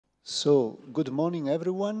So, good morning,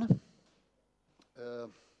 everyone.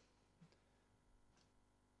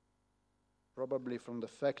 Probably from the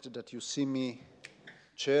fact that you see me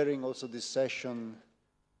chairing also this session,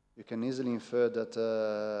 you can easily infer that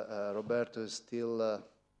Roberto is still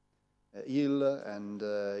ill, and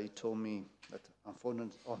he told me that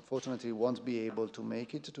unfortunately he won't be able to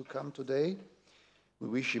make it to come today. We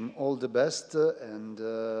wish him all the best,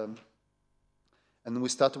 and we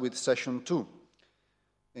start with session 2.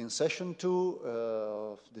 In session 2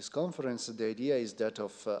 of this conference, the idea is that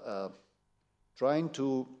of trying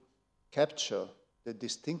to capture the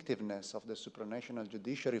distinctiveness of the supranational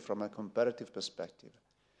judiciary from a comparative perspective,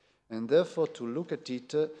 and therefore to look at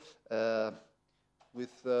it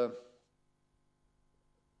with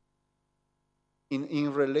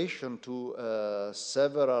in relation to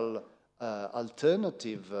several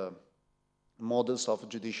alternative models of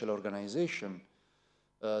judicial organization.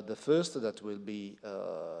 The first that will be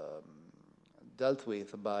dealt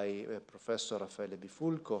with by Professor Raffaele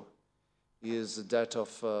Bifulco is that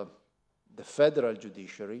of the Federal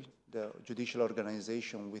Judiciary, the judicial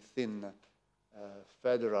organization within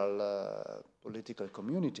federal political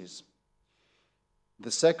communities.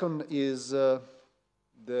 The second is the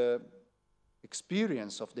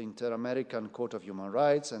experience of the Inter-American Court of Human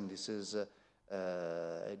Rights, and this is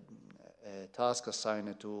a task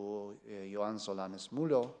assigned to Joan, Solanes,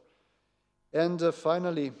 Mullor. And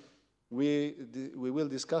finally, we will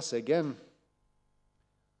discuss again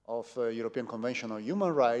of European Convention on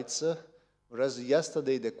Human Rights, whereas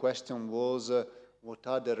yesterday the question was what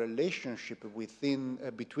are the relationship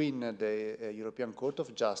between the European Court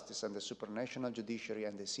of Justice and the Supranational Judiciary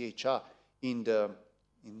and the CHR in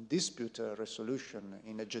dispute resolution,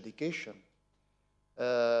 in adjudication.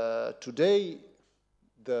 Today,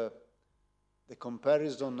 the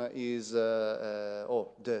comparison is,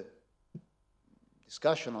 the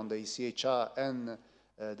discussion on the ECHR and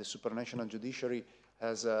the Supranational Judiciary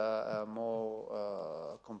has a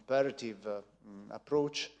more comparative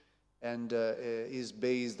approach, and is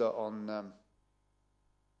based on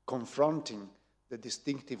confronting the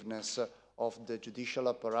distinctiveness of the judicial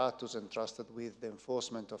apparatus entrusted with the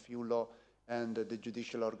enforcement of EU law and the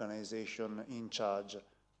judicial organization in charge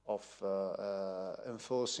of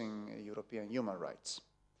enforcing European human rights.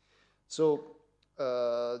 So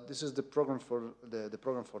this is the program for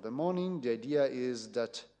the morning. The idea is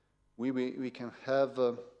that we can have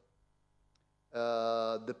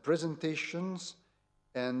the presentations,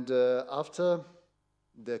 and after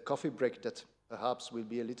the coffee break that perhaps will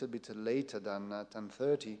be a little bit later than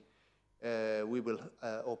 10:30, we will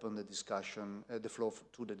open the discussion, the floor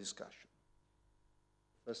to the discussion.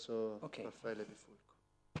 Professor Raffaele Bifulco.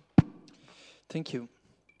 Thank you.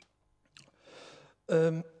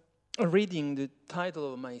 Reading the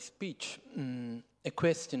title of my speech, a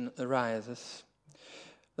question arises.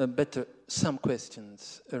 Better, some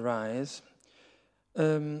questions arise.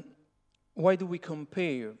 Why do we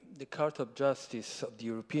compare the Court of Justice of the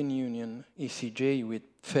European Union, ECJ, with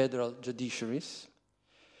federal judiciaries?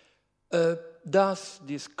 Does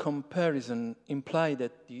this comparison imply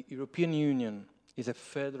that the European Union is a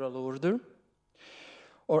federal order,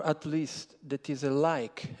 or at least that is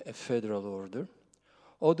like a federal order?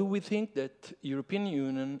 Or do we think that European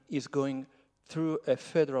Union is going through a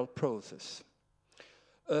federal process?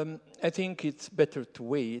 I think it's better to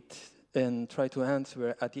wait and try to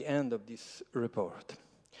answer at the end of this report.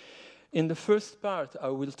 In the first part, I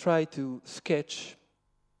will try to sketch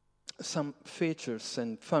some features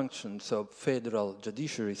and functions of federal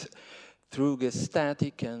judiciaries through a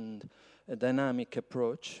static and a dynamic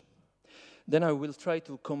approach. Then I will try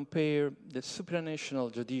to compare the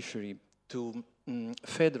supranational judiciary to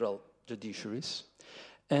federal judiciaries,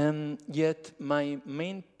 and yet my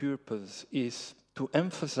main purpose is to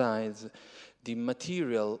emphasize the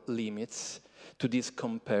material limits to this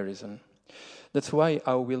comparison. That's why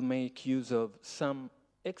I will make use of some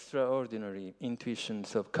extraordinary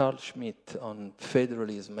intuitions of Carl Schmitt on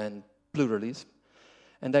federalism and pluralism,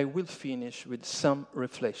 and I will finish with some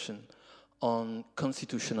reflection on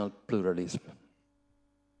constitutional pluralism.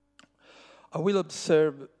 I will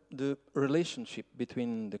observe the relationship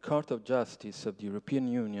between the Court of Justice of the European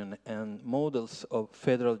Union and models of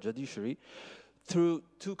federal judiciary through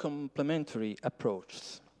two complementary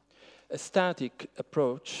approaches. A static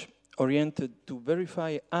approach oriented to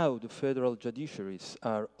verify how the federal judiciaries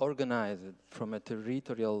are organized from a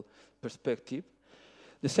territorial perspective.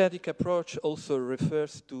 The static approach also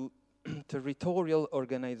refers to territorial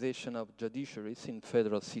organization of judiciaries in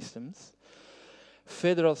federal systems.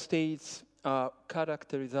 Federal states are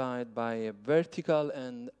characterized by a vertical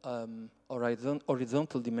and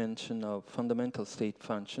horizontal dimension of fundamental state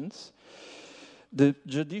functions. The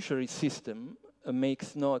judiciary system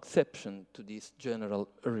makes no exception to this general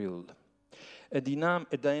rule. A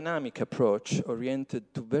dynamic approach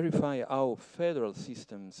oriented to verify how federal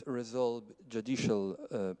systems resolve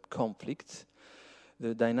judicial conflicts.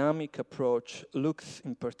 The dynamic approach looks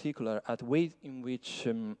in particular at ways in which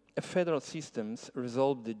federal systems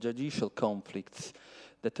resolve the judicial conflicts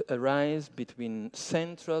that arise between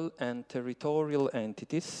central and territorial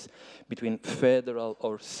entities, between federal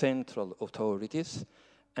or central authorities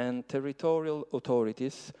and territorial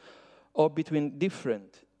authorities, or between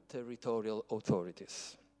different territorial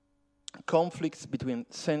authorities. Conflicts between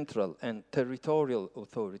central and territorial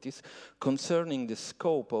authorities concerning the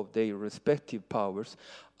scope of their respective powers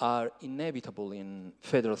are inevitable in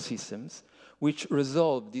federal systems, which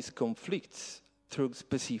resolve these conflicts through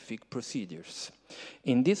specific procedures.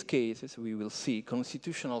 In these cases, we will see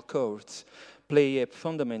constitutional courts play a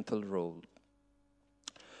fundamental role.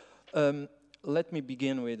 Let me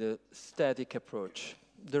begin with a static approach.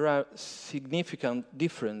 There are significant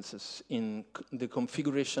differences in the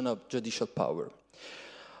configuration of judicial power.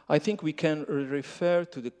 I think we can refer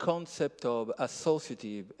to the concept of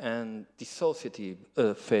associative and dissociative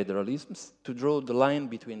federalisms to draw the line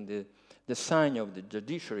between the design of the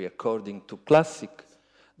judiciary according to classic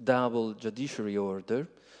double judiciary order,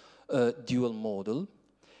 dual model,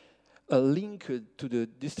 linked to the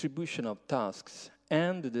distribution of tasks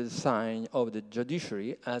and the design of the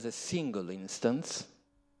judiciary as a single instance,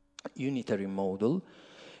 unitary model.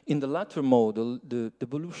 In the latter model, the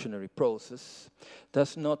devolutionary process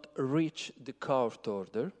does not reach the court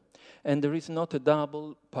order, and there is not a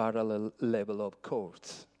double parallel level of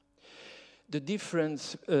courts. The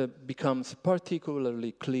difference becomes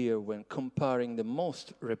particularly clear when comparing the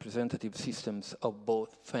most representative systems of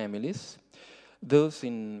both families, those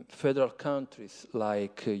in federal countries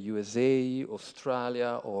like USA,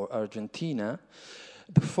 Australia, or Argentina.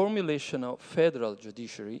 The formulation of federal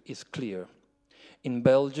judiciary is clear. In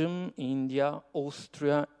Belgium, India,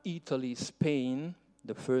 Austria, Italy, Spain,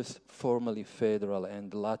 the first formally federal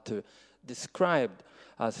and the latter described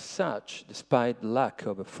as such, despite lack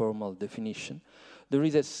of a formal definition, there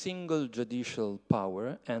is a single judicial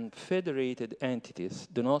power, and federated entities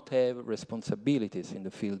do not have responsibilities in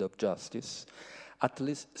the field of justice, at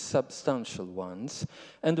least substantial ones,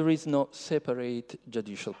 and there is no separate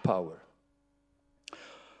judicial power.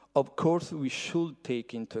 Of course, we should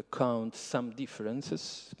take into account some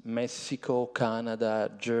differences. Mexico,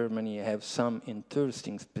 Canada, Germany have some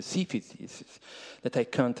interesting specificities that I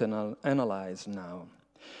can't analyze now.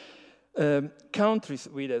 Countries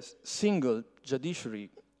with a single judiciary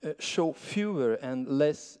show fewer and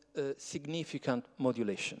less significant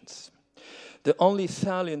modulations. The only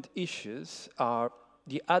salient issues are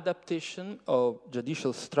the adaptation of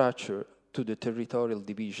judicial structure to the territorial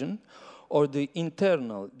division, or the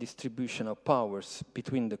internal distribution of powers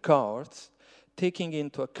between the courts, taking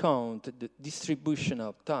into account the distribution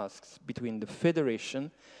of tasks between the federation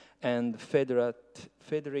and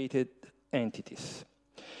federated entities.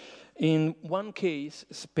 In one case,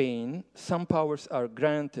 Spain, some powers are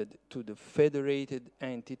granted to the federated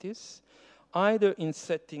entities, either in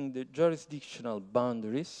setting the jurisdictional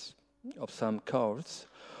boundaries of some courts,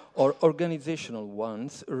 or organizational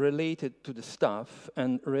ones related to the staff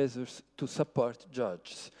and reserves to support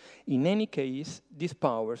judges. In any case, these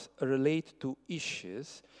powers relate to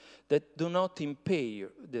issues that do not impair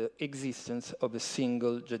the existence of a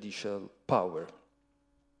single judicial power.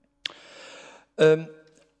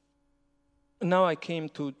 Now I came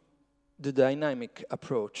to the dynamic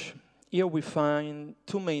approach. Here we find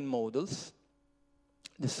two main models,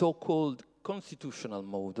 the so-called constitutional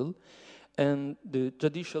model and the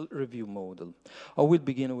judicial review model. I will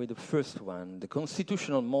begin with the first one. The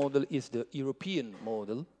constitutional model is the European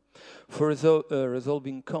model for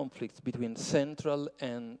resolving conflicts between central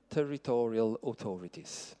and territorial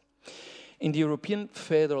authorities. In the European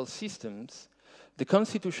federal systems, the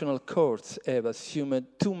constitutional courts have assumed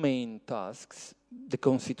two main tasks: the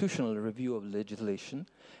constitutional review of legislation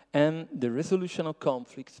and the resolution of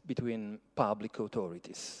conflicts between public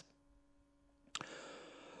authorities.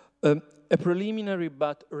 A preliminary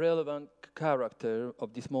but relevant character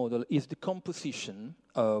of this model is the composition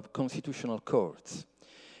of constitutional courts.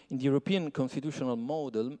 In the European constitutional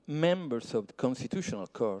model, members of the constitutional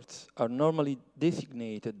courts are normally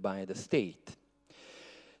designated by the state.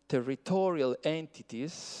 Territorial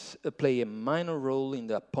entities play a minor role in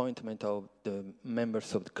the appointment of the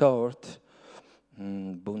members of the court.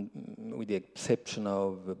 with the exception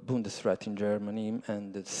of Bundesrat in Germany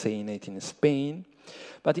and the Senate in Spain.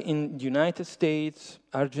 But in the United States,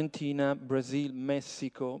 Argentina, Brazil,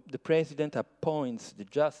 Mexico, the president appoints the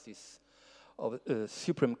justice of the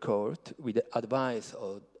Supreme Court with the advice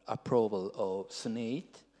or approval of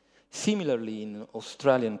Senate. Similarly, in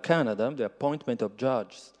Australia and Canada, the appointment of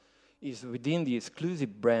judges is within the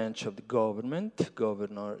exclusive branch of the government,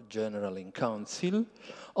 Governor General in Council.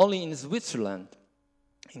 Only in Switzerland,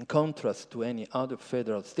 in contrast to any other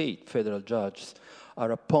federal state, federal judges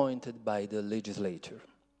are appointed by the legislature.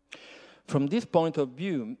 From this point of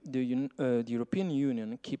view, the European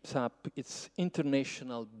Union keeps up its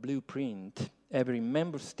international blueprint. Every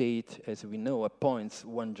member state, as we know, appoints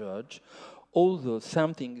one judge, although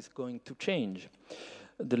something is going to change.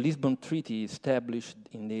 The Lisbon Treaty established,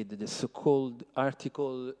 indeed, the so-called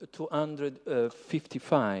Article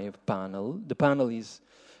 255 panel. The panel is,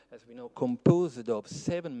 as we know, composed of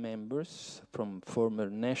 7 members from former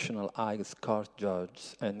national High Court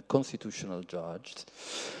judges and constitutional judges,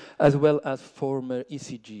 as well as former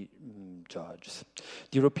ECJ judges.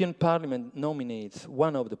 The European Parliament nominates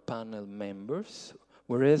one of the panel members,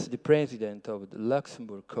 whereas the president of the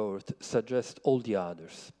Luxembourg Court suggests all the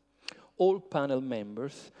others. All panel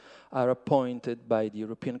members are appointed by the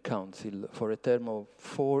European Council for a term of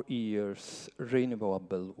 4 years,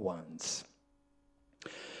 renewable once.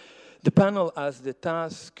 The panel has the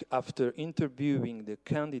task, after interviewing the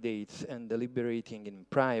candidates and deliberating in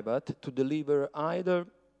private, to deliver either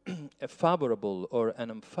a favorable or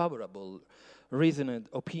an unfavorable reasoned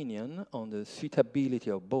opinion on the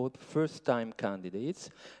suitability of both first-time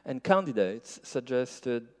candidates and candidates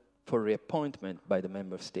suggested for reappointment by the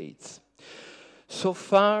member states. So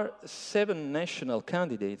far, 7 national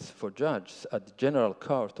candidates for judges at the General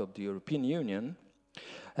Court of the European Union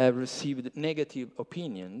have received negative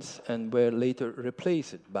opinions and were later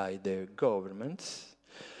replaced by their governments.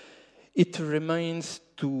 It remains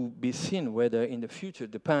to be seen whether in the future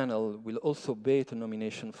the panel will also veto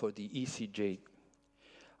nomination for the ECJ.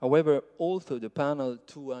 However, although the panel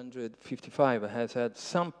 255 has had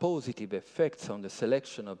some positive effects on the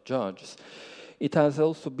selection of judges, it has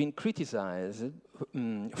also been criticized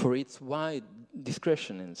for its wide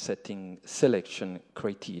discretion in setting selection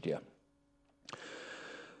criteria.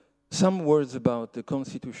 Some words about the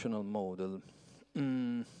constitutional model.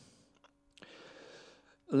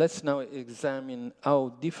 Let's now examine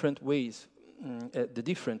how the different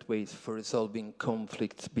ways for resolving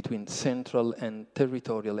conflicts between central and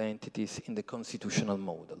territorial entities in the constitutional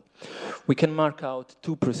model. We can mark out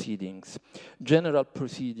 2 proceedings: general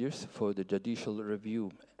procedures for the judicial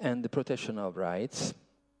review and the protection of rights,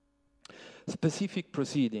 specific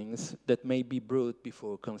proceedings that may be brought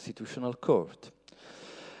before Constitutional Court.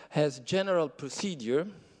 As general procedure,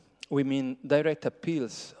 we mean direct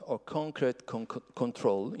appeals or concrete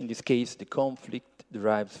control. In this case, the conflict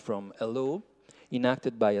derives from a law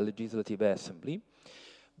enacted by a legislative assembly.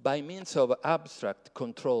 By means of abstract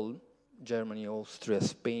control, Germany, Austria,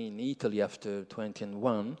 Spain, Italy after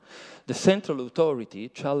 2001, the central authority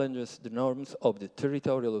challenges the norms of the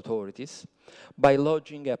territorial authorities by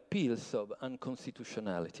lodging appeals of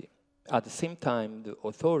unconstitutionality. At the same time, the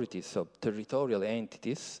authorities of territorial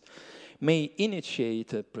entities may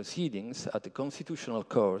initiate proceedings at the constitutional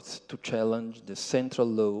courts to challenge the central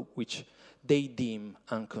law which they deem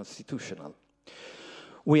unconstitutional.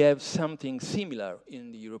 We have something similar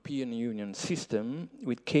in the European Union system,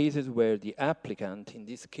 with cases where the applicant, in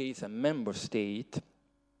this case a member state,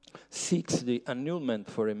 seeks the annulment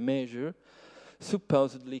for a measure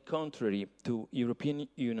supposedly contrary to European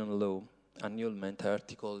Union law, annulment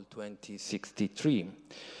Article 2063.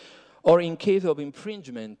 Or in case of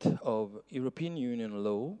infringement of European Union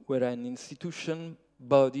law, where an institution,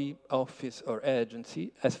 body, office or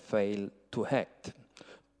agency has failed to act,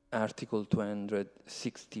 Article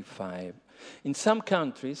 265. In some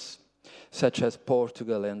countries, such as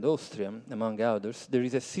Portugal and Austria, among others, there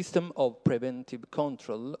is a system of preventive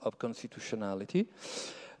control of constitutionality.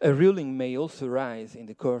 A ruling may also arise in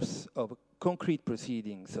the course of concrete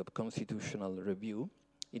proceedings of constitutional review,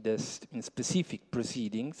 in specific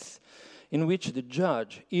proceedings in which the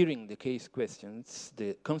judge hearing the case questions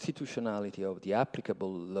the constitutionality of the applicable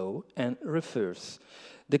law and refers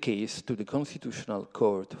the case to the Constitutional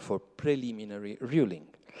Court for preliminary ruling.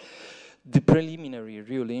 The preliminary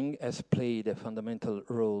ruling has played a fundamental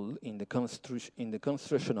role in the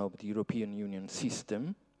construction of the European Union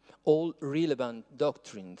system. All relevant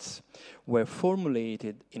doctrines were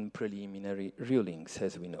formulated in preliminary rulings,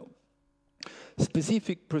 as we know.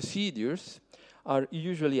 Specific procedures are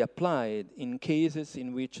usually applied in cases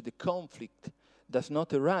in which the conflict does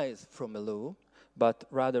not arise from a law, but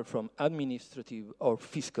rather from administrative or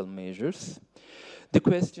fiscal measures, the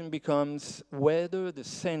question becomes whether the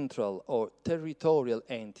central or territorial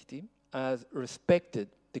entity has respected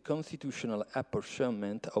the constitutional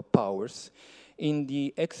apportionment of powers in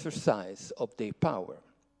the exercise of their power.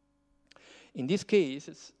 In this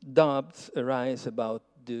case, doubts arise about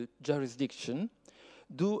the jurisdiction.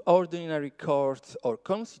 Do ordinary courts or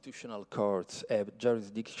constitutional courts have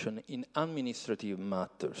jurisdiction in administrative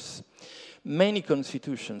matters? Many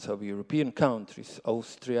constitutions of European countries,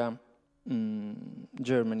 Austria,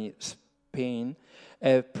 Germany, Spain,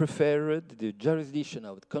 have preferred the jurisdiction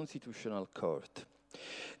of the Constitutional Court.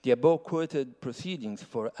 The above-quoted proceedings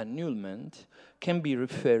for annulment can be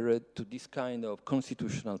referred to this kind of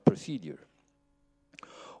constitutional procedure.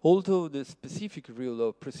 Although the specific rule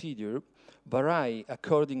of procedure vary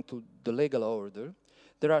according to the legal order,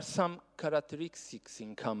 there are some characteristics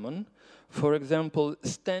in common. For example,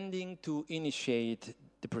 standing to initiate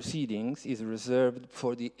the proceedings is reserved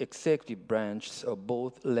for the executive branches of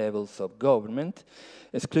both levels of government,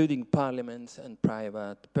 excluding parliaments and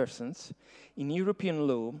private persons. In European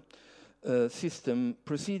law system,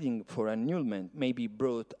 proceeding for annulment may be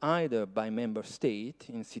brought either by member state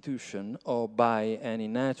institution or by any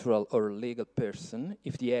natural or legal person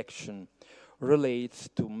if the action relates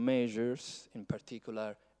to measures, in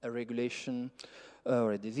particular a regulation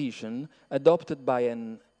or a decision, adopted by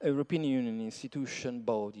an European Union institution,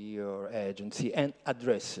 body or agency and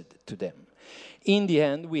addressed to them. In the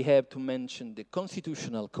end, we have to mention the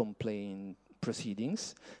constitutional complaint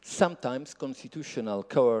proceedings. Sometimes constitutional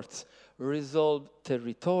courts resolve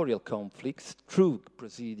territorial conflicts through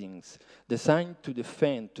proceedings designed to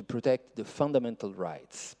defend, to protect the fundamental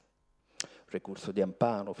rights. Recurso di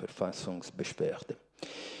amparo, Verfassungsbeschwerde.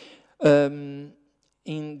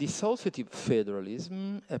 In dissociative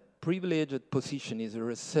federalism, a privileged position is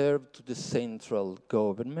reserved to the central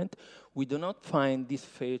government. We do not find this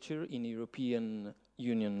feature in European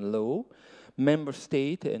Union law. Member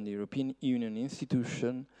state and the European Union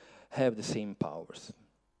institution have the same powers.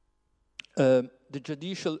 The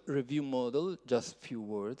judicial review model, just a few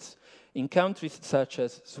words. In countries such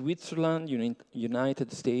as Switzerland,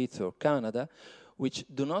 United States or Canada, which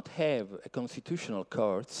do not have a constitutional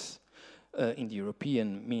courts, in the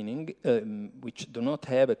European meaning, which do not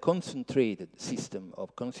have a concentrated system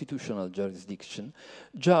of constitutional jurisdiction,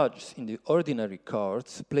 judges in the ordinary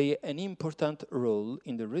courts play an important role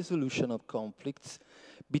in the resolution of conflicts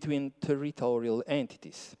between territorial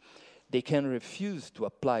entities. They can refuse to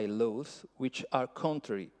apply laws which are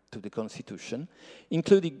contrary to the Constitution,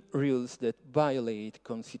 including rules that violate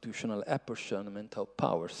constitutional apportionment of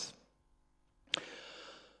powers.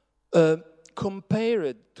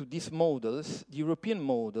 Compared to these models, the European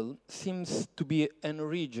model seems to be an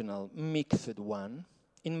original, mixed one,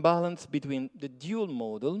 in balance between the dual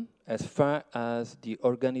model, as far as the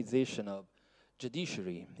organization of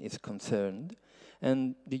judiciary is concerned,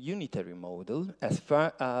 and the unitary model, as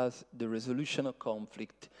far as the resolution of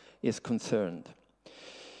conflict is concerned.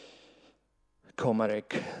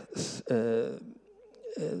 Komarek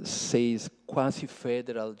says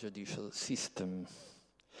quasi-federal judicial system.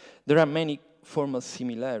 There are many formal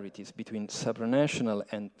similarities between supranational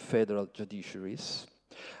and federal judiciaries.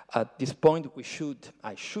 At this point,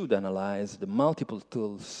 I should analyze the multiple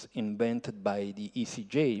tools invented by the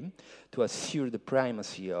ECJ to assure the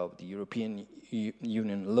primacy of the European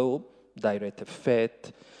Union law, direct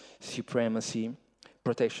effect, supremacy,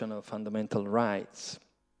 protection of fundamental rights,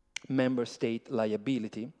 member state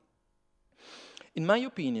liability. In my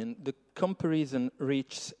opinion, the comparison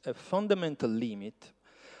reaches a fundamental limit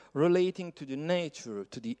relating to the nature,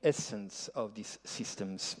 to the essence of these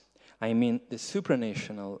systems. I mean the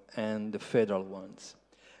supranational and the federal ones,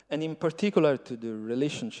 and in particular to the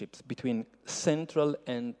relationships between central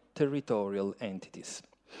and territorial entities.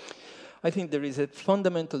 I think there is a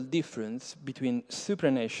fundamental difference between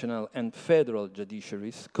supranational and federal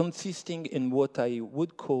judiciaries, consisting in what I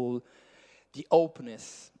would call the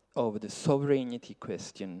openness of the sovereignty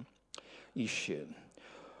question issue.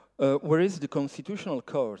 Whereas the constitutional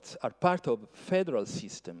courts are part of federal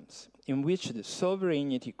systems in which the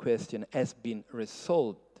sovereignty question has been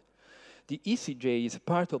resolved, the ECJ is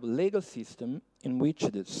part of a legal system in which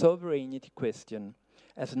the sovereignty question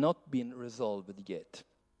has not been resolved yet.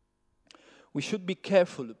 We should be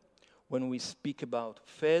careful when we speak about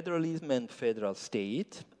federalism and federal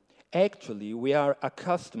state. Actually, we are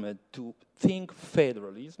accustomed to think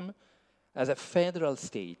federalism as a federal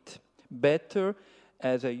state, better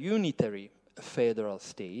as a unitary federal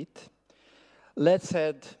state. Let's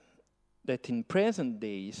add that in present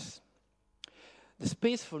days, the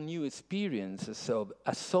space for new experiences of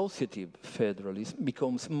associative federalism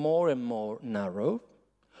becomes more and more narrow.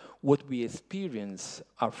 What we experience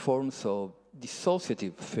are forms of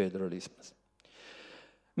dissociative federalism.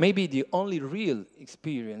 Maybe the only real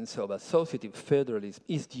experience of associative federalism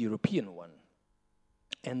is the European one.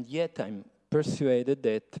 And yet I'm persuaded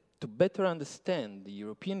that to better understand the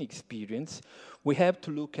European experience, we have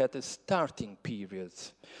to look at the starting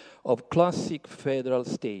periods of classic federal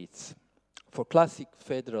states. For classic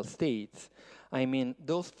federal states, I mean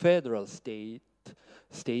those federal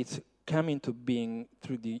states come into being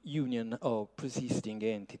through the union of pre-existing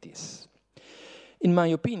entities. In my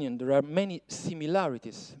opinion, there are many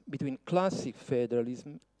similarities between classic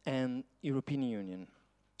federalism and European Union.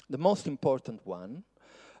 The most important one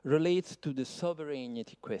relates to the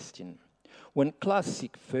sovereignty question. When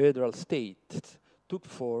classic federal states took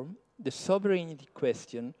form, the sovereignty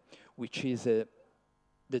question, which is the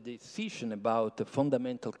decision about a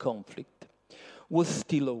fundamental conflict, was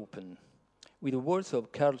still open. With the words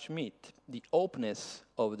of Carl Schmitt, the openness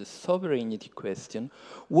of the sovereignty question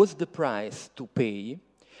was the price to pay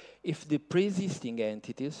if the pre-existing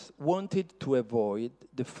entities wanted to avoid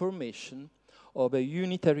the formation of a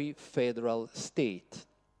unitary federal state.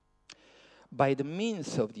 By the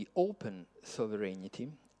means of the open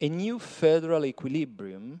sovereignty, a new federal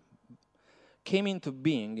equilibrium came into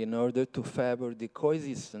being in order to favor the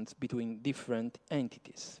coexistence between different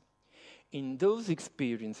entities. In those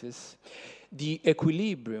experiences, the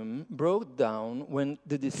equilibrium broke down when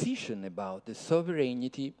the decision about the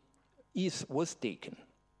sovereignty was taken.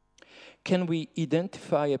 Can we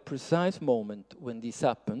identify a precise moment when this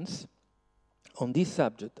happens? On this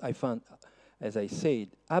subject, I found, as I said,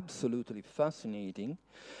 absolutely fascinating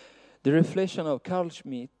the reflection of Carl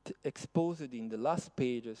Schmitt exposed in the last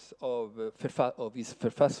pages of his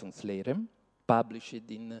Verfassungslehre, published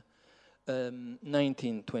in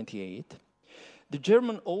 1928. The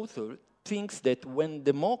German author thinks that when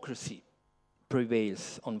democracy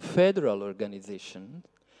prevails on federal organization,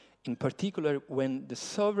 in particular when the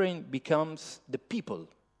sovereign becomes the people,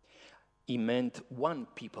 he meant one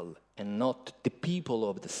people and not the people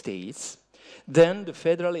of the states, then the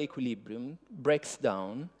federal equilibrium breaks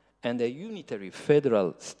down and a unitary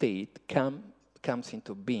federal state comes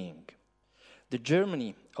into being. The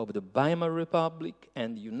Germany of the Weimar Republic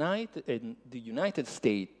and the United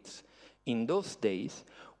States in those days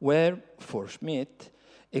were, for Schmitt,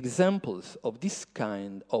 examples of this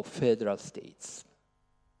kind of federal states.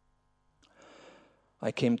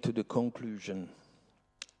 I came to the conclusion.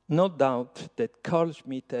 No doubt that Carl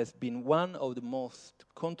Schmitt has been one of the most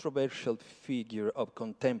controversial figures of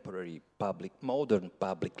contemporary modern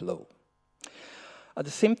public law. At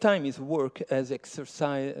the same time, his work has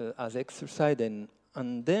exercised an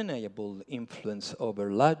undeniable influence over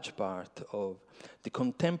a large part of the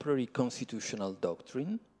contemporary constitutional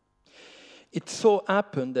doctrine. It so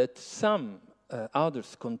happened that some other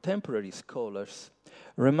contemporary scholars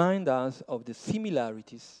remind us of the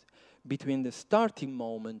similarities between the starting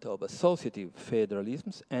moment of associative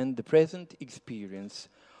federalism and the present experience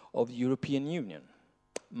of the European Union.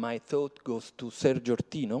 My thought goes to Sergio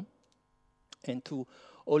Ortino and to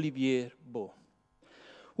Olivier Beau.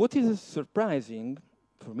 What is surprising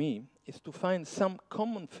for me is to find some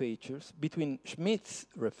common features between Schmitt's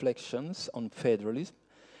reflections on federalism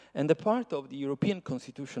and the part of the European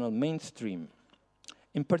constitutional mainstream.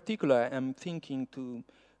 In particular, I'm thinking to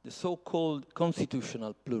the so-called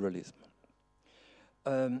constitutional pluralism.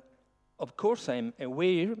 Of course, I'm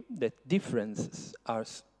aware that differences are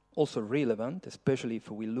also relevant, especially if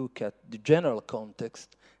we look at the general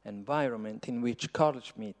context, environment in which Carl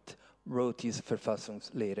Schmitt wrote his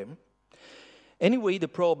Verfassungslehre. Anyway, the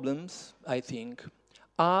problems, I think,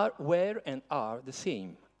 were and are the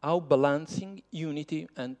same, how balancing unity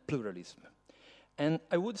and pluralism. And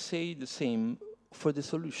I would say the same for the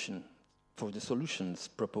solutions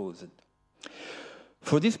proposed.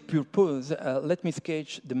 For this purpose, let me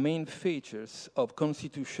sketch the main features of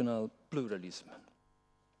constitutional pluralism.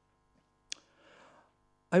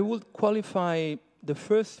 I would qualify the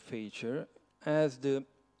first feature as the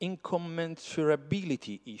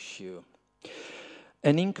incommensurability issue.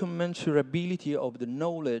 An incommensurability of the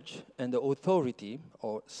knowledge and the authority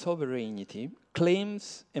or sovereignty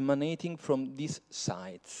claims emanating from these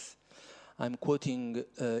sides. I'm quoting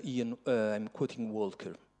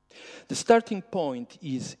Walker. The starting point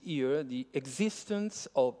is here the existence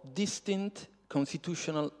of distinct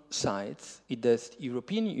constitutional sides, it is the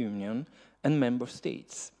European Union and member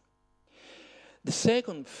states. The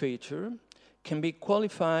second feature can be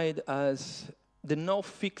qualified as the no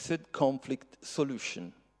fixed conflict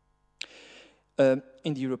solution.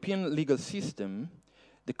 In the European legal system,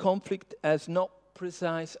 the conflict has no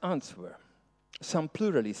precise answer. Some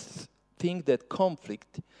pluralists think that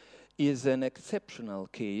conflict is an exceptional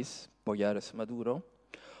case, Poyares Maduro,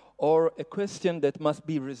 or a question that must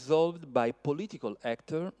be resolved by political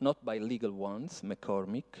actors, not by legal ones,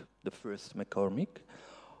 McCormick, the first McCormick,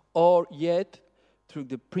 or yet through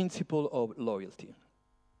the principle of loyalty.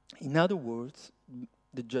 In other words,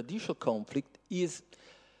 the judicial conflict is,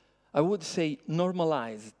 I would say,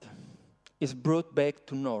 normalized, is brought back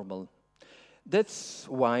to normal. That's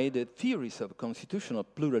why the theories of constitutional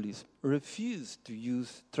pluralism refuse to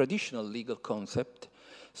use traditional legal concepts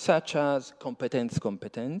such as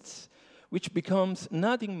competence, which becomes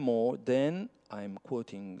nothing more than, I'm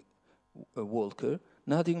quoting Walker,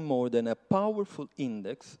 nothing more than a powerful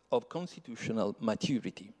index of constitutional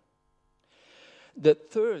maturity. The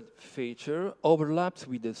third feature overlaps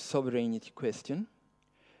with the sovereignty question.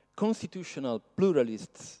 Constitutional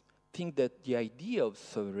pluralists think that the idea of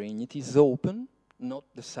sovereignty is open, not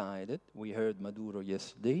decided. We heard Maduro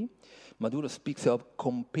yesterday. Maduro speaks of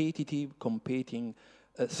competing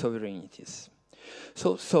sovereignties.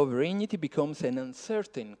 So sovereignty becomes an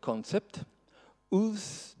uncertain concept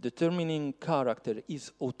whose determining character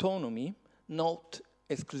is autonomy, not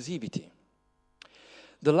exclusivity.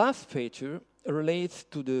 The last feature relates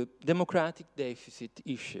to the democratic deficit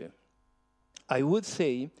issue. I would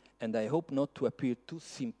say, and I hope not to appear too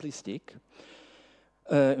simplistic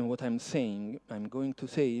in what I'm saying, I'm going to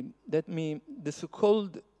say that the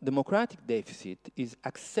so-called democratic deficit is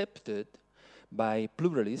accepted by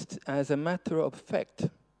pluralists as a matter of fact.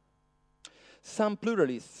 Some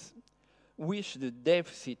pluralists wish the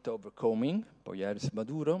deficit overcoming, Poyares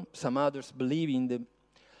Maduro. Some others believe in the,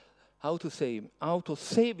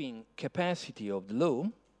 auto-saving capacity of the law.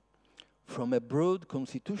 From a broad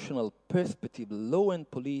constitutional perspective, law and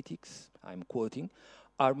politics, I'm quoting,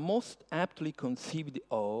 are most aptly conceived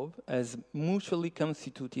of as mutually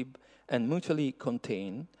constitutive and mutually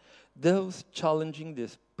contained, thus challenging the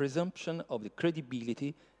presumption of the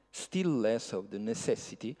credibility, still less of the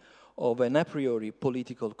necessity, of an a priori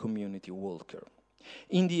political community Walker.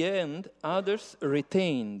 In the end, others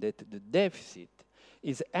retain that the deficit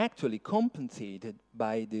is actually compensated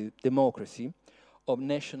by the democracy of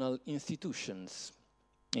national institutions,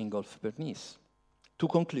 Ingolf Bernays. To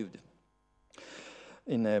conclude,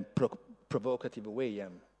 in a provocative way,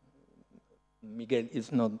 Miguel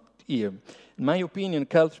is not here. In my opinion,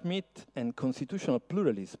 Carl Schmitt and constitutional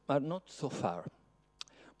pluralism are not so far.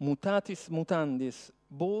 Mutatis mutandis,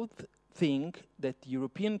 both think that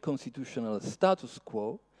European constitutional status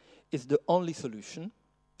quo is the only solution.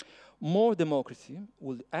 More democracy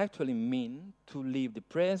would actually mean to leave the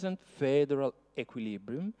present federal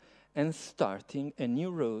equilibrium and starting a new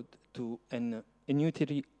road to an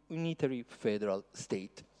unitary federal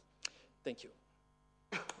state. Thank you.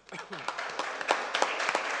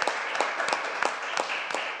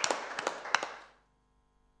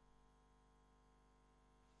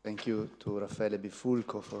 Thank you to Raffaele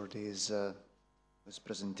Bifulco for this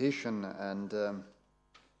presentation, and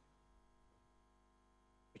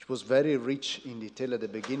it was very rich in detail at the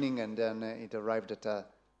beginning, and then it arrived at a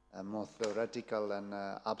more theoretical and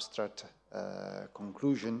abstract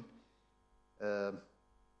conclusion. It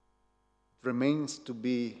remains to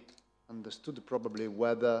be understood probably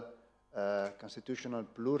whether constitutional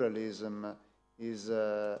pluralism is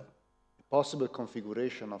a possible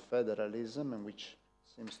configuration of federalism, and which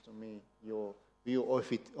seems to me your view,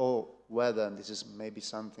 or whether, and this is maybe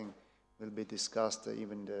something will be discussed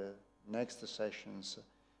even in the next sessions,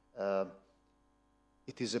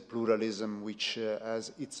 it is a pluralism which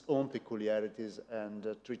has its own peculiarities,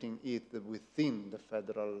 and treating it within the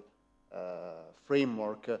federal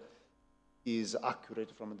framework is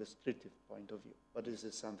accurate from a descriptive point of view. But this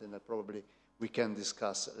is something that probably we can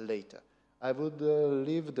discuss later. I would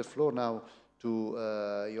leave the floor now to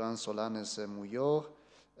Joan Solanes Mullor,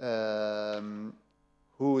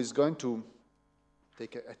 who is going to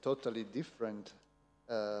take a totally different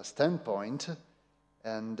standpoint,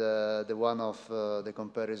 and the one of the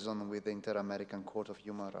comparison with the Inter-American Court of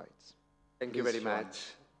Human Rights. Thank you very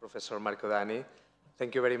much, Professor Marco Dani.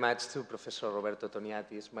 Thank you very much to Professor Roberto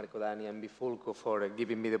Toniatis, Marco Dani, and Bifulco for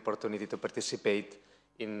giving me the opportunity to participate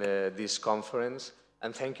in this conference.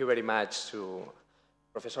 And thank you very much to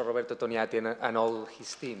Professor Roberto Toniati and all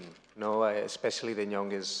his team, especially the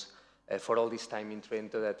youngest, for all this time in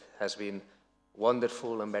Trento that has been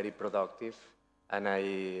wonderful and very productive, and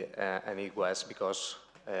it was because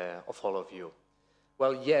of all of you.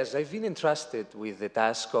 Well, yes, I've been entrusted with the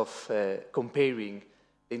task of comparing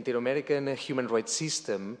the Inter-American human rights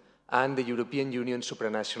system and the European Union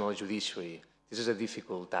Supranational Judiciary. This is a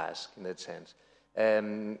difficult task in that sense.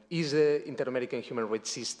 Is the Inter-American human rights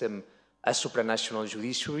system a supranational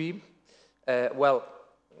judiciary? Well,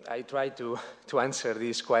 I try to answer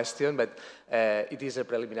this question, but it is a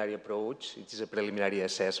preliminary approach. It is a preliminary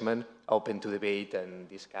assessment, open to debate and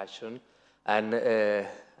discussion. And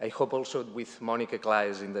I hope also with Monica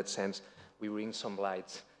Claes, in that sense, we bring some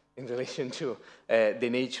light in relation to the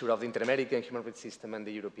nature of the Inter-American human rights system and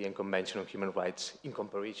the European Convention on Human Rights in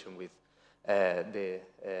comparison with the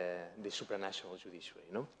supranational judiciary.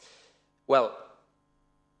 No? Well,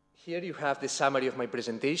 here you have the summary of my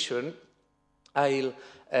presentation. I'll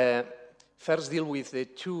first deal with the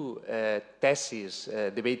two theses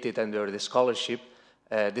debated under the scholarship,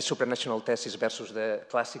 the supranational thesis versus the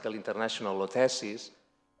classical international law thesis.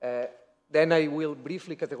 Then I will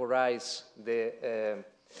briefly categorize the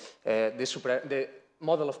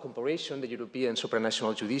model of comparison, the European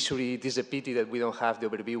supranational judiciary. It is a pity that we don't have the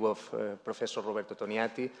overview of Professor Roberto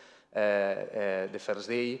Toniati the first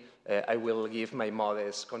day. I will give my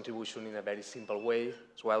modest contribution in a very simple way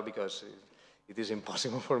as well, because it is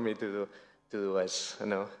impossible for me to do as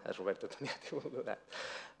Roberto Toniati will do that.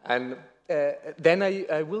 And then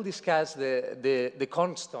I will discuss the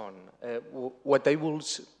cornerstone, what I will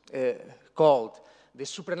call the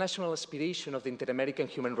supranational aspiration of the Inter-American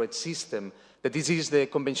human rights system, that this is the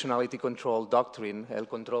conventionality control doctrine, el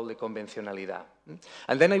control de convencionalidad.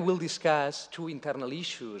 And then I will discuss two internal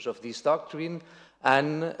issues of this doctrine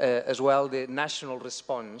and as well the national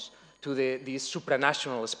response to this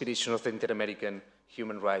supranational aspiration of the Inter-American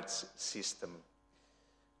human rights system.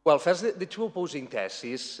 Well, first, the two opposing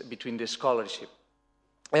theses between the scholarship.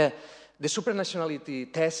 The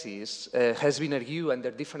supranationality thesis has been argued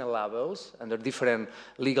under different levels, under different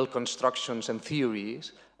legal constructions and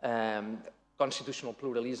theories, constitutional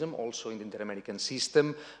pluralism, also in the Inter-American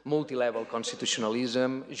system, multi-level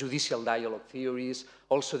constitutionalism, judicial dialogue theories,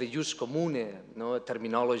 also the jus commune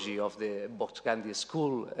terminology of the Box-Gandhi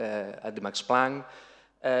School at the Max Planck.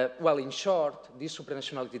 Well, in short, this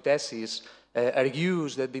supranationality thesis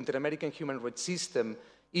argues that the Inter-American human rights system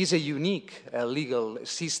is a unique legal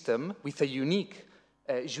system with a unique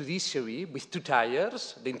judiciary with two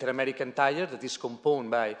tiers, the Inter-American tier that is composed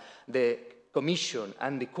by the Commission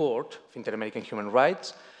and the Court of Inter-American Human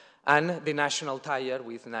Rights, and the national tier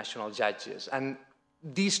with national judges. And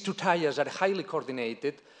these two tiers are highly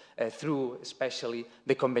coordinated through especially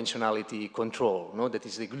the conventionality control, that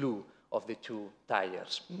is the glue of the two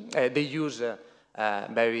tiers. They use a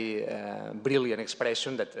very brilliant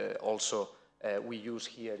expression that also we use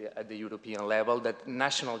here at the European level, that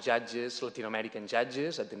national judges, Latin American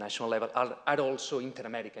judges at the national level are also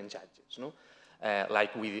Inter-American judges,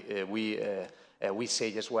 like we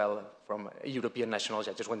say as well from European national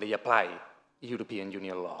judges when they apply European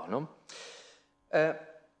Union law.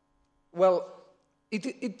 Well,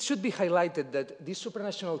 it should be highlighted that this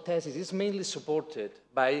supranational thesis is mainly supported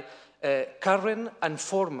by current and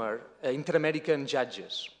former Inter-American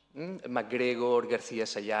judges. McGregor, Garcia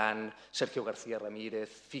Sayan, Sergio Garcia Ramirez,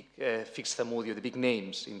 Fix Zamudio, the big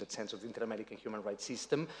names in the sense of the Inter-American human rights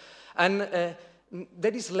system. And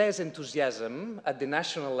there is less enthusiasm at the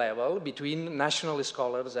national level between national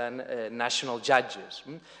scholars and national judges.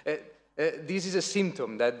 This is a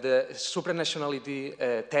symptom that the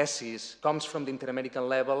supranationality thesis comes from the Inter-American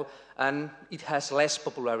level and it has less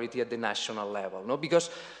popularity at the national level. Because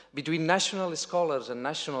between national scholars and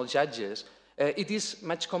national judges, it is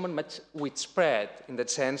much common, much widespread in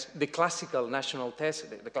that sense, the classical national thesis,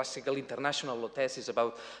 the classical international law thesis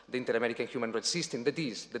about the Inter-American human rights system, that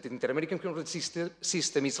is, that the Inter-American human rights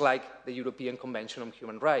system is like the European Convention on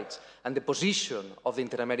Human Rights, and the position of the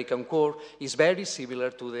Inter-American Court is very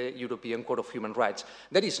similar to the European Court of Human Rights.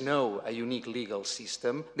 There is no a unique legal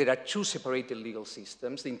system. There are two separated legal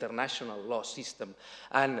systems, the international law system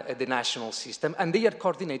and the national system, and they are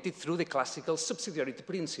coordinated through the classical subsidiarity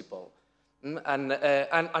principle. And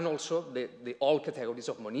also all categories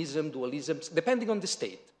of monism, dualism, depending on the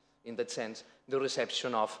state, in that sense, the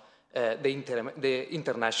reception of the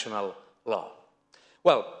international law.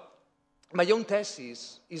 Well, my own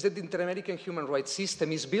thesis is that the Inter-American human rights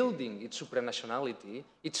system is building its supranationality.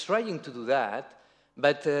 It's trying to do that,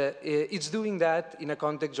 but it's doing that in a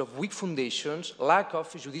context of weak foundations, lack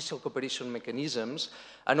of judicial cooperation mechanisms,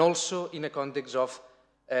 and also in a context of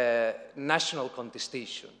national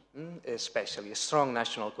contestation, especially a strong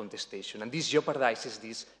national contestation. And this jeopardizes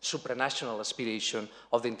this supranational aspiration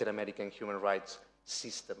of the Inter-American human rights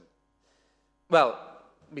system. Well,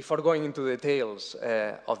 before going into the details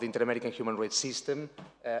of the Inter-American human rights system,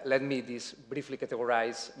 let me briefly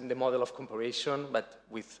categorize the model of comparison, but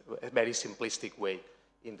with a very simplistic way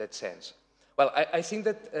in that sense. Well, I think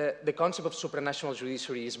that the concept of supranational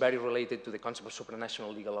judiciary is very related to the concept of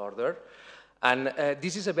supranational legal order. And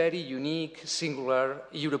this is a very unique, singular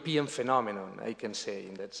European phenomenon, I can say,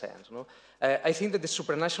 in that sense. No? I think that the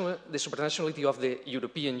supranationality of the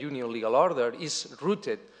European Union legal order is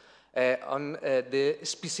rooted on the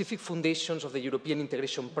specific foundations of the European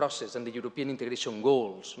integration process and the European integration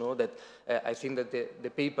goals. No? That, I think that the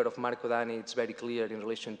paper of Marco Dani is very clear in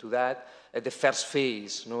relation to that. The first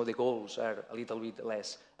phase, no, the goals are a little bit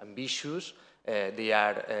less ambitious. They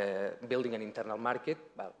are building an internal market.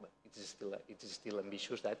 Well, it is still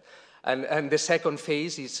ambitious, that. And the second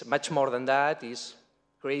phase is much more than that, is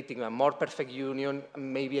creating a more perfect union,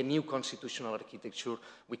 maybe a new constitutional architecture.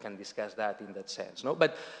 We can discuss that in that sense. No?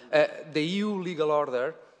 But the EU legal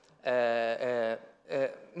order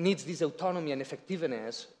needs this autonomy and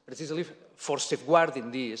effectiveness precisely for safeguarding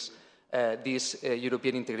this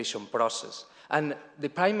European integration process. And the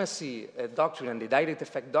primacy doctrine and the direct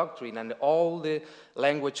effect doctrine and all the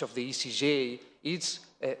language of the ECJ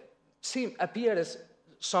appear as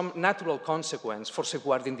some natural consequence for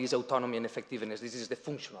safeguarding this autonomy and effectiveness. This is the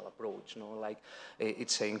functional approach, no? Like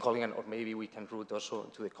it's saying, calling, or maybe we can root also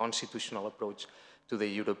to the constitutional approach to the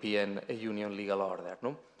European Union legal order.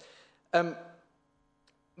 No?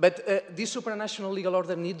 But this supranational legal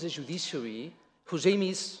order needs a judiciary whose aim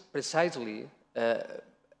is precisely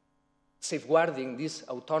safeguarding this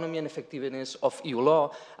autonomy and effectiveness of EU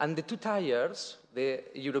law, and the two tiers, the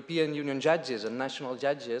European Union judges and national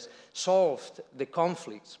judges, solved the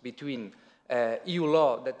conflicts between EU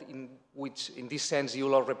law, which in this sense EU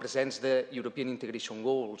law represents the European integration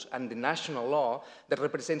goals, and the national law that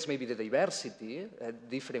represents maybe the diversity,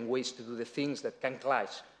 different ways to do the things that can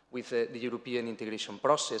clash with the European integration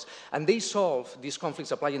process. And they solve these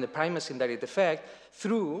conflicts applying the primacy and direct effect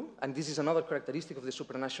through, and this is another characteristic of the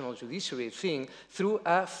supranational judiciary thing, through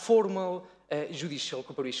a formal judicial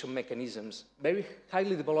cooperation mechanisms, very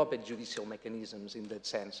highly developed judicial mechanisms in that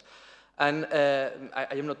sense. And I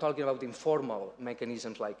am not talking about informal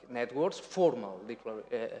mechanisms like networks, formal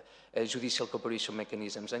judicial cooperation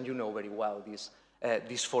mechanisms, and you know very well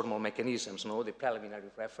these formal mechanisms, no? The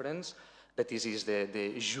preliminary reference, that this is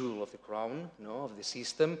the jewel of the crown, no, of the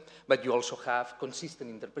system, but you also have consistent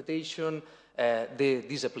interpretation, the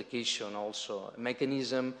disapplication also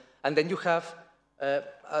mechanism, and then you have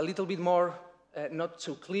a little bit more not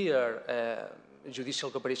so clear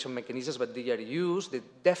judicial cooperation mechanisms, but they are used, the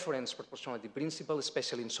deference proportionality principle,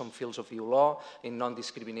 especially in some fields of EU law, in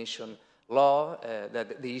non-discrimination law,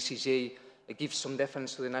 that the ECJ gives some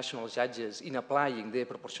deference to the national judges in applying the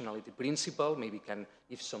proportionality principle, maybe can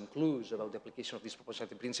give some clues about the application of this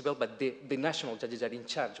proportionality principle, but the national judges are in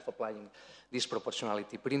charge of applying this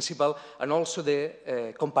proportionality principle, and also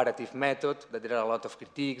the comparative method, that there are a lot of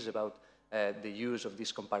critiques about the use of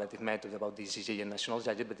this comparative method about the ECJ and national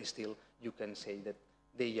judges, but still you can say that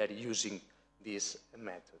they are using this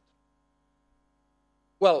method.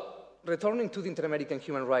 Well, returning to the Inter-American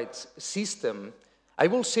human rights system, I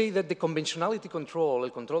will say that the conventionality control,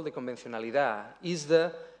 el control de convencionalidad, is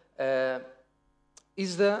the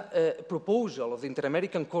proposal of the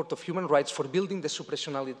Inter-American Court of Human Rights for building the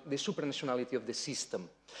supranationality of the system.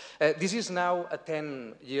 This is now a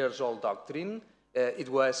 10-year-old doctrine. It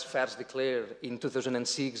was first declared in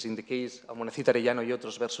 2006 in the case Almonacid Arellano y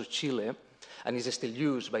otros versus Chile, and is still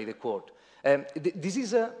used by the court. This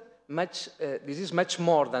is much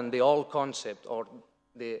more than the old concept or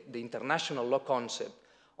the international law concept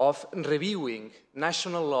of reviewing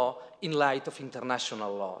national law in light of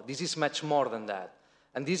international law. This is much more than that.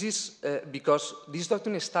 And this is because this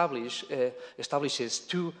doctrine establishes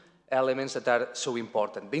two elements that are so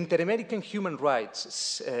important. The Inter-American human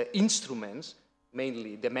rights instruments,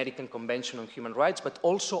 mainly the American Convention on Human Rights, but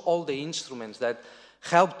also all the instruments that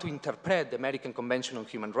help to interpret the American Convention on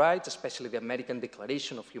Human Rights, especially the American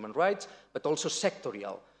Declaration of Human Rights, but also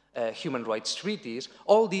sectorial human rights treaties.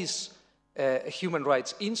 All these human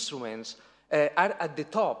rights instruments are at the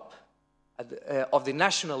top of the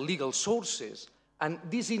national legal sources, and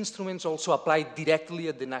these instruments also apply directly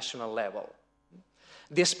at the national level.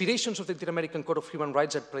 The aspirations of the Inter-American Court of Human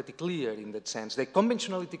Rights are pretty clear in that sense. The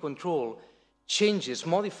conventionality control changes,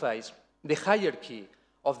 modifies the hierarchy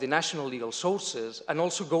of the national legal sources, and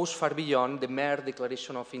also goes far beyond the mere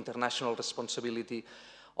declaration of international responsibility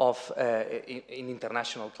of in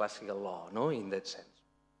international classical law, no, in that sense.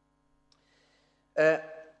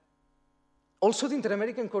 Also, the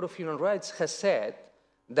Inter-American Court of Human Rights has said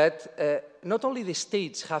that not only the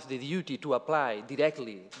states have the duty to apply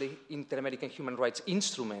directly the Inter-American human rights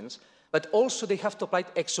instruments, but also they have to apply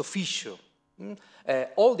ex officio.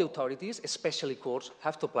 All the authorities, especially courts,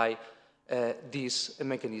 have to apply these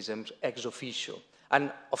mechanisms ex officio.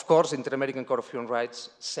 And of course, the Inter-American Court of Human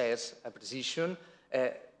Rights says a precision,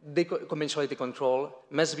 the conventionality control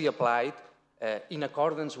must be applied in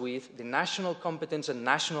accordance with the national competence and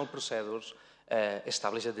national procedures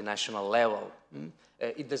established at the national level.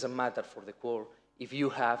 It doesn't matter for the court if you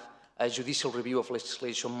have a judicial review of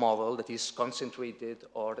legislation model that is concentrated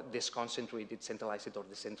or disconcentrated, centralized or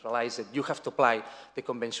decentralized. You have to apply the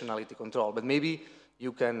conventionality control. But maybe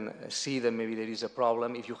you can see that maybe there is a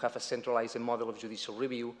problem if you have a centralized model of judicial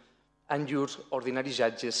review and your ordinary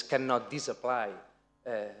judges cannot disapply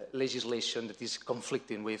legislation that is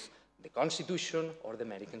conflicting with the Constitution or the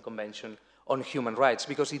American Convention on Human Rights,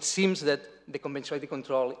 because it seems that the conventionality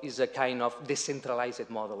control is a kind of decentralized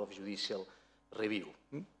model of judicial review.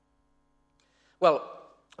 Well,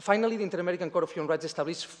 finally, the Inter-American Court of Human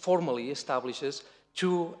Rights formally establishes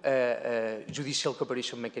two judicial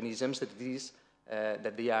cooperation mechanisms,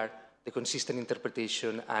 that they are the consistent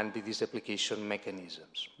interpretation and the disapplication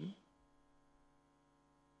mechanisms.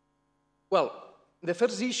 Well, the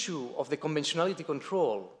first issue of the conventionality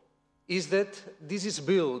control is that this is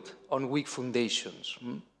built on weak foundations.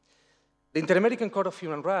 The Inter-American Court of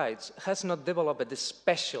Human Rights has not developed the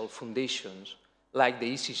special foundations like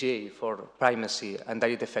the ECJ for primacy and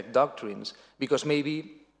direct effect doctrines, because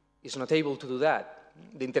maybe it's not able to do that.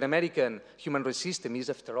 The Inter-American human rights system is,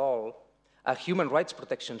 after all, a human rights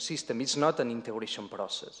protection system. It's not an integration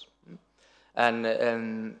process. And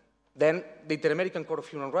then the Inter-American Court of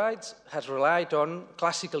Human Rights has relied on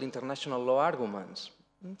classical international law arguments.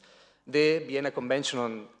 The Vienna Convention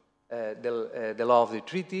on the law of the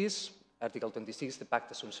treaties, Article 26, the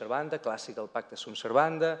Pacta Sunt Servanda, classical Pacta Sunt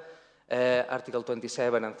Servanda, Article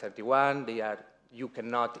 27 and 31, you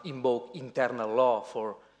cannot invoke internal law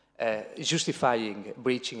for justifying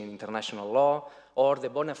breaching an international law, or the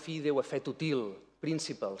bona fide ou effet utile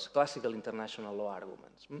principles, classical international law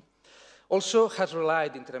arguments. Also has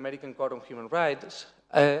relied the Inter-American Court of Human Rights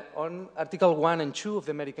on Article 1 and 2 of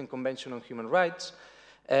the American Convention on Human Rights.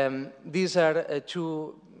 These are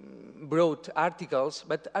two broad articles,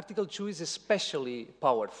 but Article 2 is especially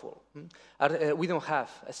powerful. We don't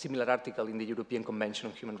have a similar article in the European Convention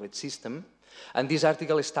on Human Rights System, and this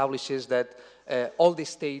article establishes that all the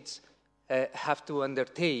states have to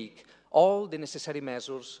undertake all the necessary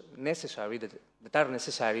measures that are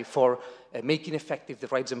necessary for making effective the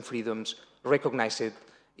rights and freedoms recognized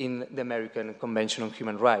in the American Convention on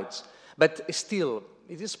Human Rights. But still,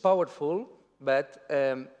 it is powerful, but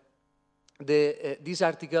this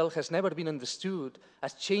article has never been understood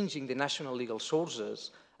as changing the national legal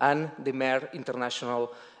sources and the mere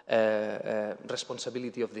international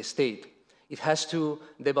responsibility of the state. It has to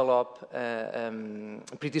develop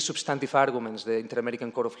pretty substantive arguments, the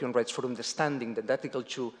Inter-American Court of Human Rights, for understanding that Article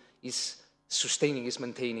 2 is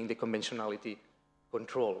maintaining the conventionality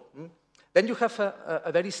control. Then you have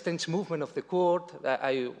a very strange movement of the court.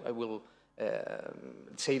 I will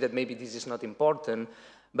say that maybe this is not important,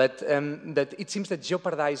 but that it seems that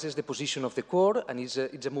jeopardizes the position of the court, and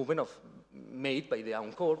it's a movement made by the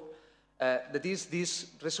own court, that is this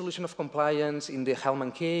resolution of compliance in the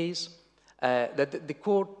Hellman case, that the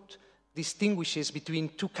court distinguishes between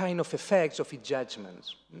two kinds of effects of its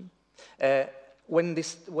judgments. When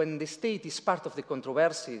the state is part of the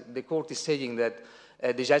controversy, the court is saying that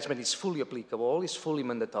the judgment is fully applicable, is fully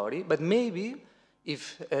mandatory, but maybe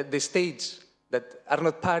if the states that are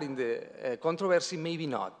not part in the controversy, maybe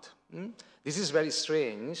not. This is very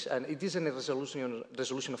strange, and it is in a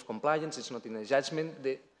resolution of compliance, it's not in a judgment.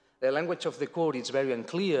 The language of the court is very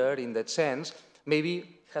unclear in that sense.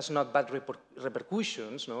 Maybe has not bad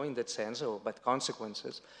repercussions, no, in that sense, or bad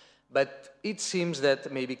consequences, but it seems that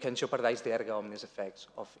maybe can jeopardize the erga omnes effects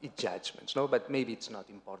of its judgments, no? But maybe it's not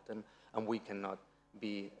important, and we cannot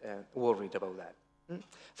be worried about that.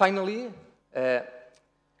 Finally,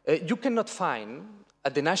 you cannot find,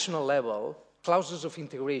 at the national level, clauses of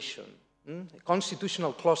integration,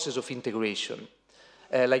 constitutional clauses of integration,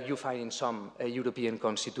 like you find in some European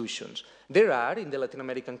constitutions. There are, in the Latin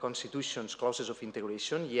American constitutions, clauses of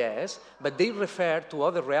integration, yes, but they refer to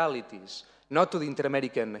other realities, not to the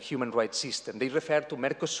Inter-American human rights system. They refer to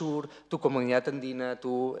Mercosur, to Comunidad Andina,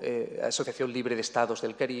 to Asociación Libre de Estados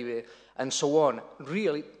del Caribe, and so on.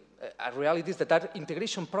 Really, are realities that are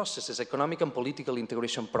integration processes, economic and political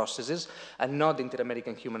integration processes, and not the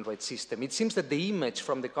Inter-American human rights system. It seems that the image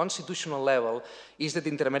from the constitutional level is that the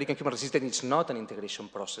Inter-American human rights system is not an integration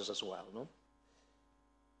process as well. No?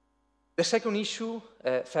 The second issue,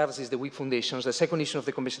 first is the weak foundations. The second issue of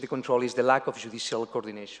the conventionality control is the lack of judicial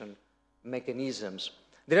coordination mechanisms.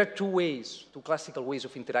 there are two classical ways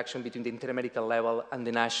of interaction between the inter-American level and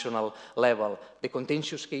the national level, the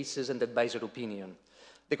contentious cases and the advisory opinion.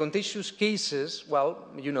 The contentious cases, well,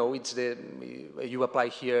 you know, you apply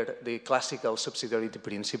here the classical subsidiarity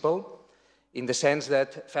principle, in the sense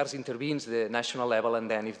that first intervenes the national level, and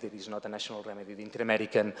then if there is not a national remedy, the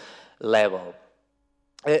inter-American level.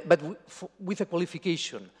 But with a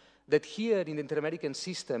qualification, that here in the inter-American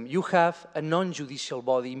system, you have a non-judicial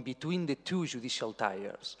body in between the two judicial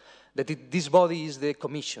tiers. This body is the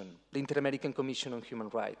Commission, the Inter-American Commission on Human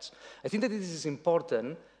Rights. I think that this is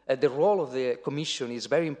important. The role of the Commission is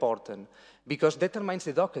very important because it determines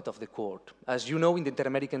the docket of the court. As you know, in the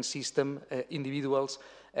inter-American system, individuals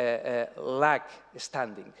lack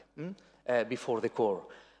standing before the court.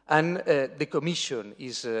 And the Commission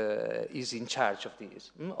is in charge of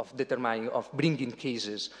this, of bringing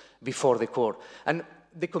cases before the court. And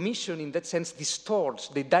the Commission, in that sense, distorts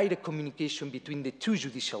the direct communication between the two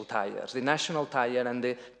judicial tiers, the national tier and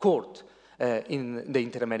the court in the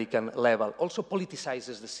inter-American level. Also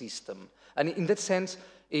politicizes the system. And in that sense,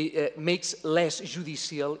 it makes less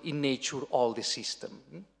judicial in nature all the system.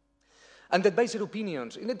 And advisory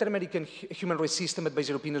opinions, in the inter-American human rights system,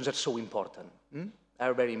 advisory opinions are so important.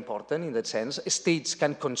 Are very important in that sense. States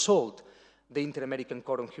can consult the Inter-American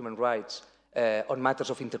Court on Human Rights on matters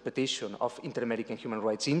of interpretation of inter-American human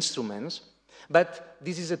rights instruments, but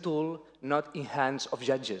this is a tool not in hands of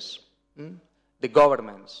judges. The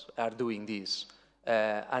governments are doing this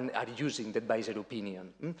and are using the advisory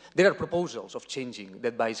opinion. There are proposals of changing the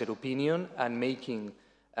advisory opinion and making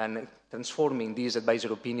and transforming this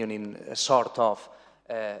advisory opinion in a sort of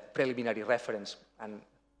preliminary reference, and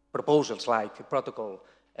proposals like Protocol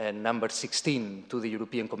number 16 to the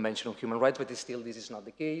European Convention on Human Rights, but still this is not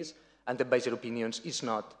the case, and the advisory opinions is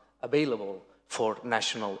not available for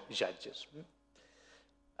national judges.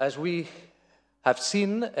 As we have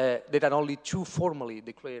seen, there are only two formally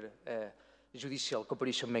declared judicial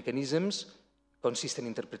cooperation mechanisms, consistent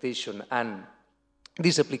interpretation and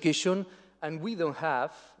disapplication, and we don't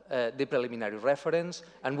have the preliminary reference,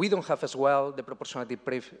 and we don't have as well the proportionality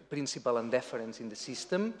principle and deference in the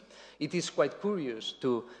system. It is quite curious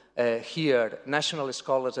to hear national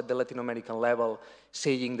scholars at the Latin American level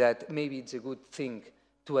saying that maybe it's a good thing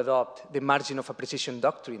to adopt the margin of appreciation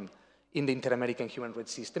doctrine in the inter-American human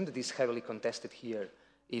rights system that is heavily contested here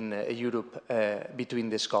in Europe between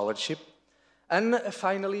the scholarship. And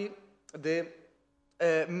finally, the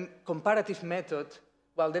comparative method.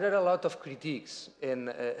 Well, there are a lot of critiques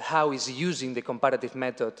in how is using the comparative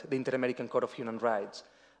method the Inter-American Court of Human Rights.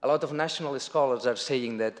 A lot of national scholars are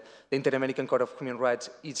saying that the Inter-American Court of Human Rights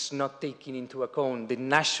is not taking into account the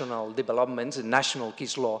national developments, the national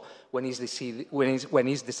case law when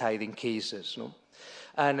it's deciding cases. No?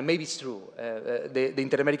 And maybe it's true. The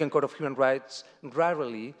Inter-American Court of Human Rights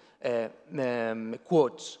rarely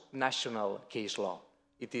quotes national case law.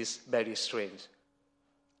 It is very strange.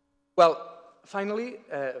 Well, finally,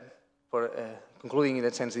 for concluding in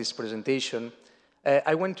that sense this presentation,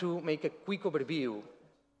 I want to make a quick overview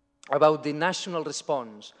about the national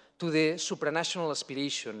response to the supranational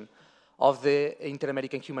aspiration of the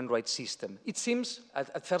inter-American human rights system. It seems,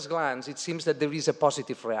 at first glance, it seems that there is a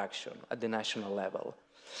positive reaction at the national level.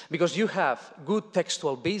 Because you have good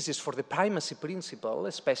textual basis for the primacy principle,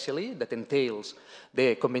 especially, that entails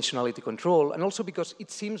the conventionality control, and also because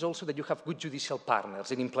it seems also that you have good judicial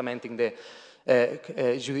partners in implementing the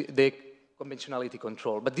conventionality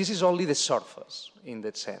control. But this is only the surface in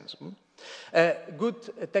that sense.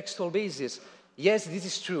 Good textual basis, yes, this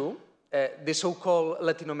is true. The so-called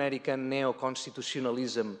Latin American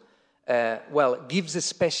neo-constitutionalism, well, gives a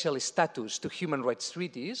special status to human rights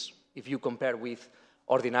treaties, if you compare with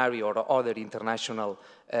ordinary or other international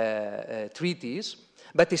treaties,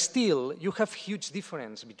 but still you have huge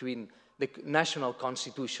difference between the national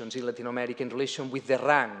constitutions in Latin America in relation with the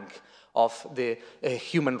rank of the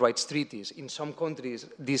human rights treaties. In some countries,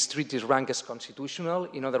 these treaties rank as constitutional,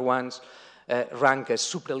 in other ones rank as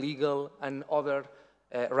supralegal, and other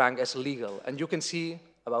rank as legal. And you can see,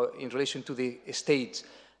 about in relation to the states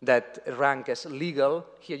that rank as legal,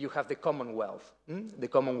 here you have the Commonwealth, the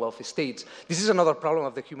Commonwealth states. This is another problem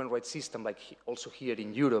of the human rights system, like also here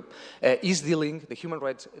in Europe, is dealing,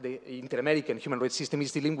 the inter-American human rights system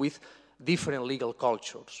is dealing with different legal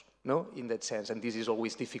cultures, no, in that sense, and this is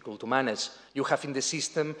always difficult to manage. You have in the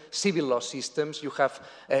system civil law systems, you have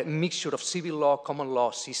a mixture of civil law, common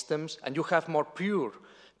law systems, and you have more pure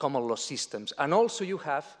common law systems, and also you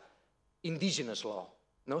have indigenous law,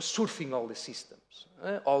 no, surfing all the systems,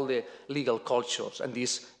 all the legal cultures, and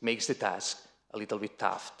this makes the task a little bit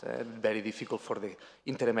tough, very difficult for the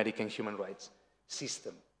inter-American human rights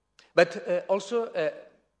system. But also,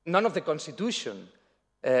 none of the constitution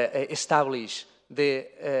establish the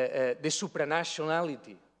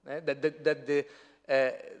supranationality, that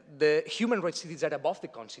the human rights treaties are above the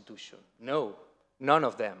constitution. No, none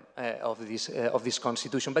of them of this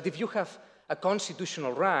constitution. But if you have a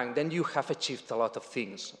constitutional rank, then you have achieved a lot of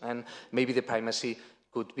things, and maybe the primacy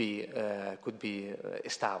could be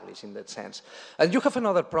established in that sense. And you have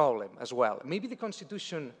another problem as well. Maybe the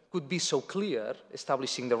constitution could be so clear,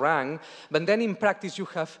 establishing the rank, but then in practice you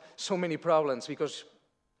have so many problems because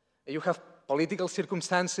you have political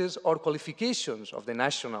circumstances or qualifications of the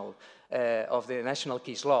national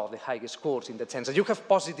case law, the highest courts in that sense. And you have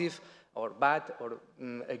positive or bad or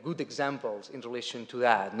good examples in relation to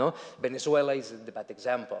that. No? Venezuela is the bad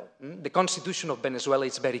example. The constitution of Venezuela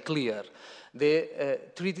is very clear.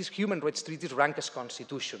 The treaties, human rights treaties rank as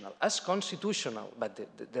constitutional, but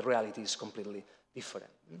the reality is completely different.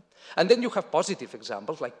 And then you have positive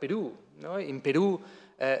examples like Peru. No? In Peru,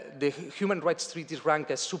 the human rights treaties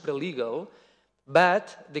rank as supralegal,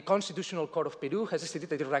 but the Constitutional Court of Peru has stated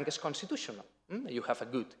that it ranks as constitutional. You have a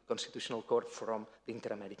good constitutional court from the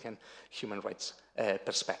inter-American human rights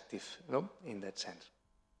perspective, no? In that sense.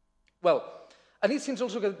 Well, and it seems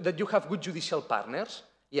also that you have good judicial partners.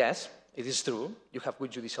 Yes, it is true, you have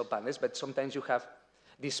good judicial partners, but sometimes you have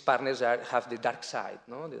these partners that have the dark side,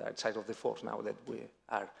 no? The dark side of the force now that we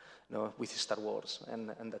are with Star Wars and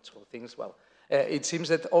that sort of things. Well, it seems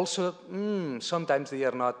that also sometimes they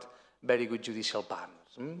are not very good judicial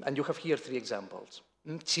partners. And you have here three examples.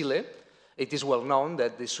 Chile, it is well known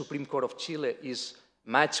that the Supreme Court of Chile is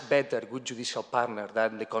much better good judicial partner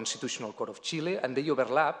than the Constitutional Court of Chile, and they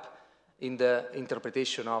overlap in the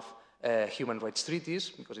interpretation of human rights treaties,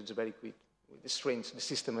 because it's very strange, the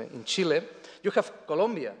system in Chile. You have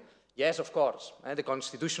Colombia. Yes, of course. The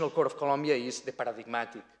Constitutional Court of Colombia is the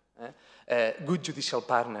paradigmatic good judicial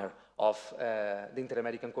partner of the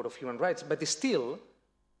Inter-American Court of Human Rights, but still,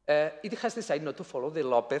 it has decided not to follow the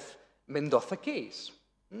Lopez-Mendoza case,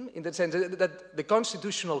 in the sense that the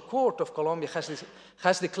Constitutional Court of Colombia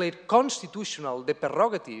has declared constitutional the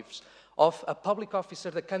prerogatives of a public officer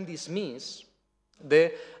that can dismiss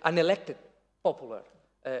the unelected popular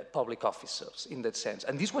public officers, in that sense.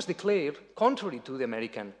 And this was declared contrary to the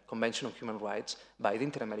American Convention on Human Rights by the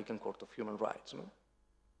Inter-American Court of Human Rights. No?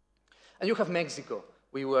 And you have Mexico.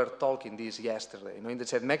 We were talking this yesterday. In that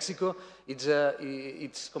sense, Mexico,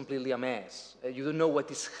 it's completely a mess. You don't know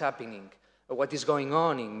what is happening, or what is going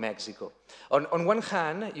on in Mexico. On one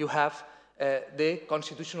hand, you have the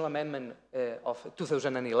constitutional amendment of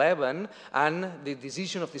 2011 and the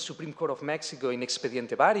decision of the Supreme Court of Mexico in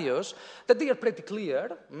Expediente Varios, that they are pretty clear.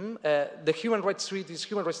 The human rights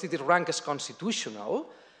treaties rank as constitutional,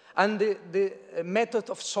 and the method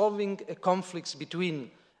of solving conflicts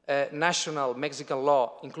between national Mexican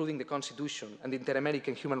law, including the Constitution, and the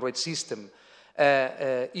Inter-American human rights system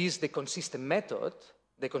is the consistent method,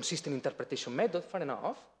 the consistent interpretation method, fair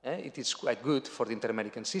enough. It is quite good for the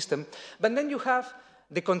Inter-American system. But then you have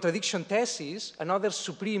the contradiction thesis, another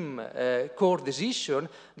Supreme Court decision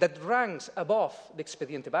that ranks above the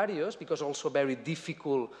Expediente Varios, because also very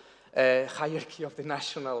difficult hierarchy of the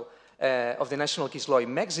national case law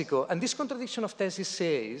in Mexico. And this contradiction of thesis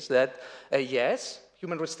says that, yes,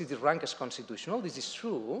 human rights treaties rank as constitutional, this is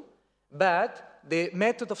true, but the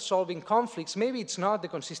method of solving conflicts, maybe it's not the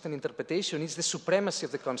consistent interpretation, it's the supremacy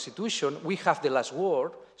of the Constitution. We have the last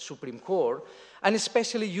word, Supreme Court, and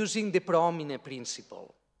especially using the pro homine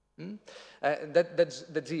principle.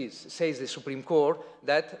 That is, says the Supreme Court,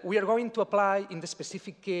 that we are going to apply in the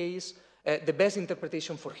specific case the best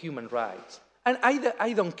interpretation for human rights. And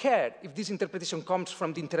I don't care if this interpretation comes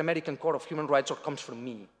from the Inter-American Court of Human Rights or comes from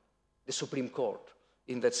me, the Supreme Court.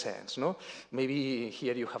 In that sense, no? Maybe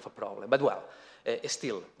here you have a problem, but well,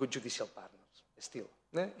 still, good judicial partners, still,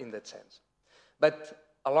 in that sense.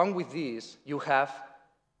 But along with this, you have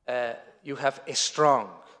a strong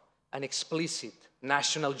and explicit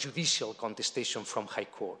national judicial contestation from high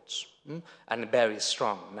courts, and a very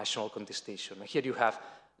strong national contestation. And here you have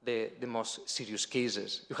the most serious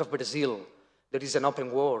cases. You have Brazil. There is an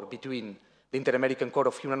open war between the Inter-American Court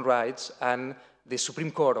of Human Rights and the Supreme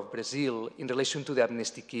Court of Brazil in relation to the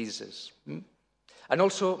amnesty cases. And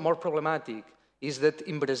also more problematic is that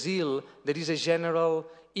in Brazil there is a general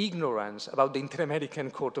ignorance about the Inter-American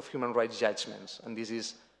Court of Human Rights judgments, and this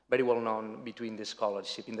is very well known between the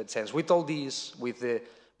scholarship in that sense. We told this with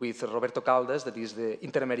Roberto Caldas, that is the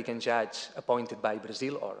Inter-American judge appointed by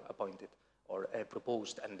Brazil, or appointed or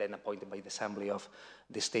proposed and then appointed by the Assembly of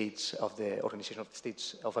the States, of the Organization of the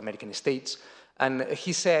States of American States. And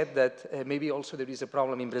he said that maybe also there is a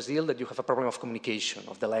problem in Brazil, that you have a problem of communication,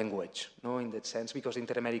 of the language, no, in that sense, because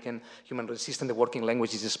Inter-American human rights system, the working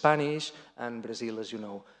language is Spanish, and Brazil, as you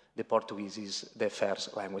know, the Portuguese is the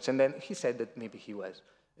first language. And then he said that maybe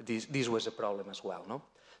this was a problem as well, no?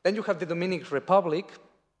 Then you have the Dominican Republic.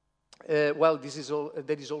 Well,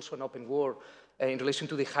 there is also an open war in relation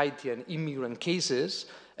to the Haitian immigrant cases,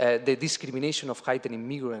 the discrimination of Haitian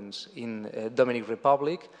immigrants in Dominican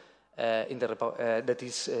Republic, that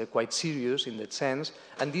is quite serious in that sense.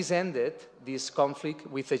 And this ended, this conflict,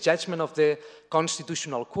 with a judgment of the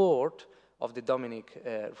Constitutional Court of the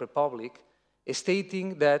Dominican Republic,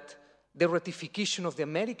 stating that the ratification of the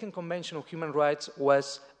American Convention on Human Rights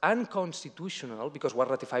was unconstitutional because it was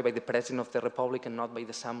ratified by the President of the Republic and not by the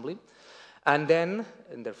Assembly. And then,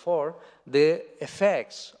 and therefore, the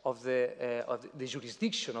effects of the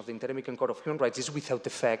jurisdiction of the Inter-American Court of Human Rights is without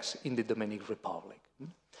effects in the Dominican Republic.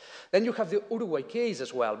 Then you have the Uruguay case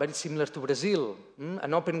as well, very similar to Brazil,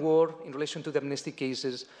 an open war in relation to the amnesty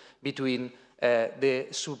cases between the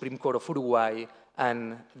Supreme Court of Uruguay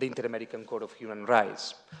and the Inter-American Court of Human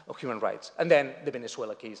Rights. And then the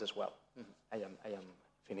Venezuela case as well. I am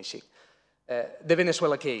finishing. The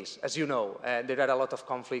Venezuela case, as you know, there are a lot of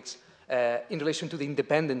conflicts in relation to the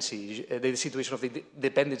independency, the situation of the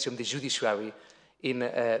dependency of the judiciary in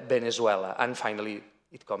Venezuela. And finally,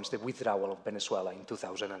 it comes the withdrawal of Venezuela in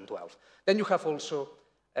 2012. Then you have also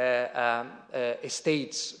a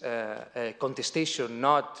state's contestation,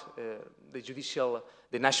 not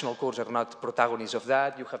the national courts are not protagonists of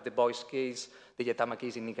that. You have the Boyce case, the Yatama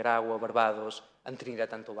case in Nicaragua, Barbados, and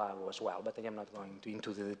Trinidad and Tobago as well. But I am not going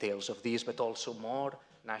into the details of this, but also more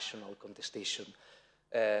national contestation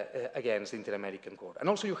against the Inter-American Court. And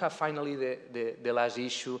also you have finally the last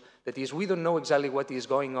issue, that is we don't know exactly what is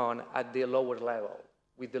going on at the lower level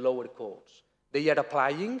with the lower courts. They are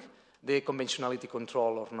applying the conventionality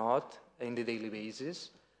control or not in the daily basis.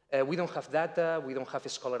 We don't have data, we don't have a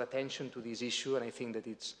scholar attention to this issue, and I think that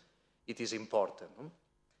it is important.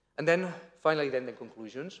 And then, finally, the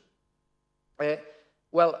conclusions. My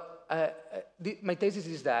thesis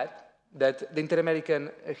is that the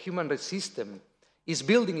Inter-American human rights system is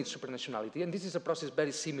building its supranationality, and this is a process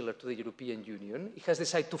very similar to the European Union. It has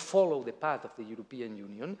decided to follow the path of the European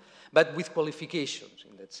Union, but with qualifications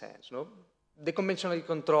in that sense. No? The conventionality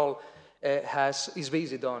control is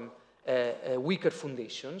based on weaker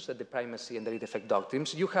foundations than the primacy and the lead effect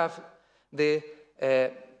doctrines. You have the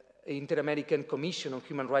Inter-American Commission on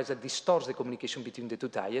Human Rights that distorts the communication between the two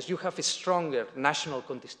tiers. You have a stronger national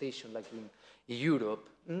contestation like in Europe,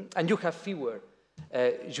 and you have fewer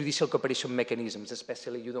judicial cooperation mechanisms,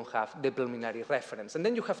 especially you don't have the preliminary reference. And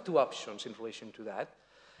then you have two options in relation to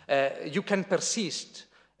that. You can persist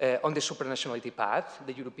on the supranationality path,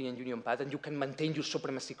 the European Union path, and you can maintain your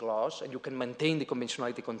supremacy clause, and you can maintain the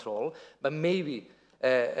conventionality control, but maybe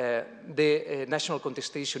the national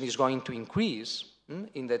contestation is going to increase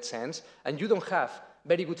in that sense, and you don't have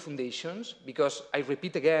very good foundations, because I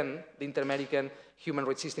repeat again, the Inter-American human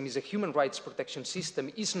rights system is a human rights protection system,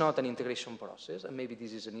 is not an integration process, and maybe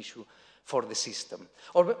this is an issue for the system.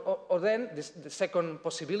 Or then the second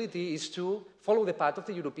possibility is to follow the path of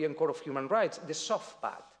the European Court of Human Rights, the soft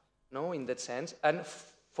path, no, in that sense, and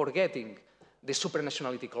forgetting the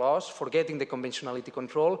supranationality clause, forgetting the conventionality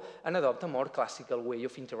control, and adopt a more classical way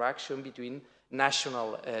of interaction between the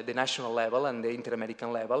national level and the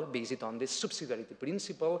Inter-American level, based on the subsidiarity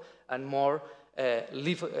principle and more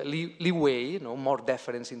leeway, more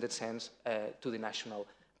deference in that sense to the national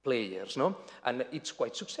players. No? And it's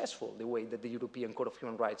quite successful, the way that the European Court of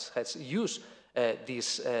Human Rights has used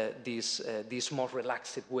this more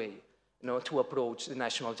relaxed way to approach the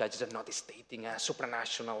national judges and not stating a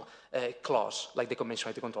supranational clause like the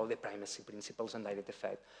conventionality control, the primacy principles and direct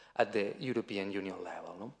effect at the European Union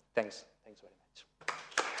level. No? Thanks very much.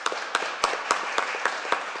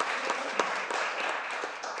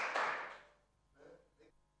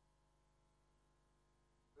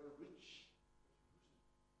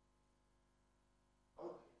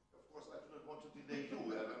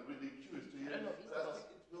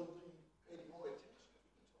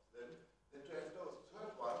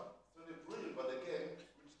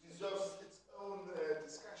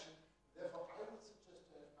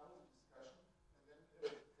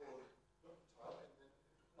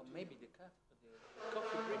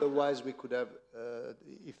 Otherwise, we could have,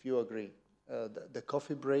 if you agree, the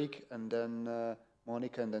coffee break and then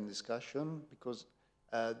Monica and then discussion, because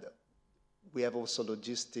we have also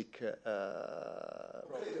logistic,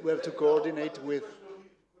 we have to coordinate with,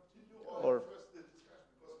 or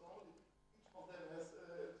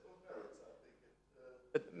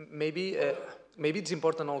maybe it's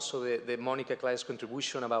important also the Monica Claes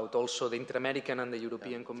contribution about also the Inter-American and the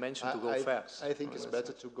European Convention to go first. I think it's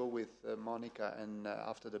better to go with Monica and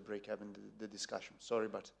after the break having the discussion. Sorry,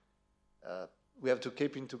 but we have to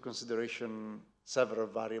keep into consideration several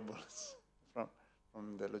variables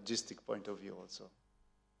from the logistic point of view also.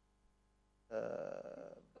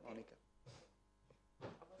 Monica.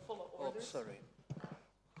 Oh, sorry.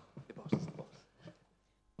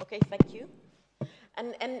 Okay, thank you.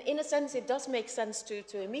 And in a sense, it does make sense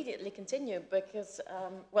to immediately continue because,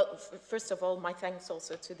 well, first of all, my thanks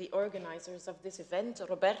also to the organizers of this event,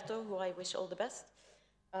 Roberto, who I wish all the best,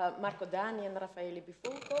 Marco Dani and Raffaele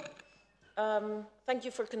Bifulco. Thank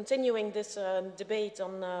you for continuing this debate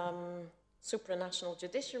on supranational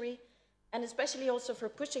judiciary, and especially also for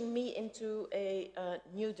pushing me into a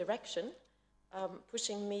new direction,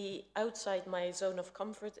 pushing me outside my zone of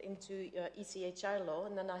comfort into ECHR law.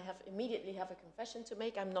 And then I immediately have a confession to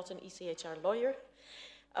make. I'm not an ECHR lawyer.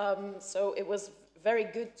 So it was very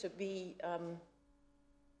good to be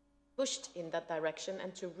pushed in that direction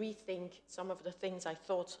and to rethink some of the things I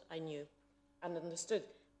thought I knew and understood.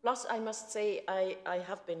 Plus, I must say, I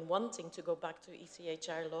have been wanting to go back to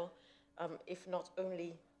ECHR law, if not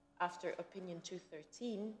only after Opinion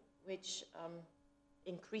 213, which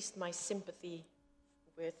increased my sympathy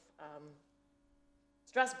with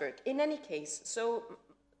Strasbourg. In any case, so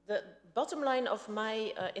the bottom line of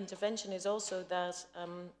my intervention is also that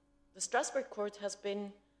the Strasbourg court has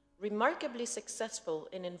been remarkably successful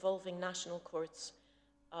in involving national courts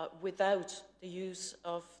without the use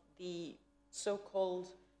of the so-called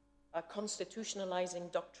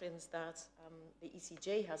constitutionalizing doctrines that the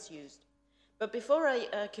ECJ has used. But before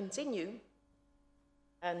I continue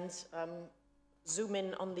and zoom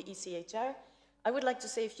in on the ECHR, I would like to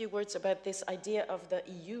say a few words about this idea of the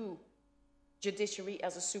EU judiciary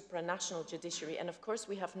as a supranational judiciary. And of course,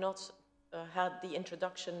 we have not had the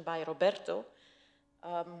introduction by Roberto,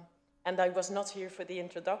 and I was not here for the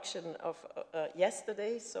introduction of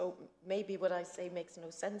yesterday, so maybe what I say makes no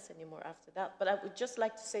sense anymore after that. But I would just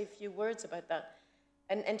like to say a few words about that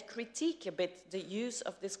and critique a bit the use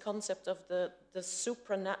of this concept of the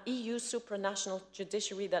EU supranational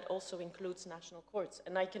judiciary that also includes national courts.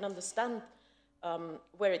 And I can understand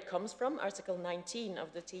where it comes from. Article 19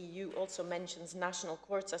 of the TEU also mentions national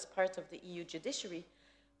courts as part of the EU judiciary.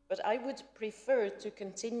 But I would prefer to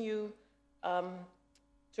continue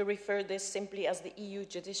to refer this simply as the EU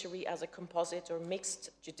judiciary as a composite or mixed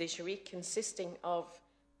judiciary consisting of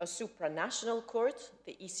a supranational court,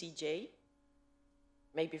 the ECJ,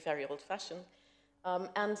 maybe very old-fashioned,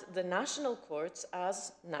 and the national courts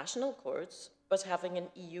as national courts, but having an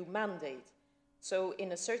EU mandate. So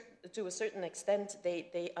to a certain extent,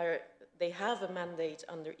 they have a mandate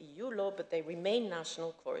under EU law, but they remain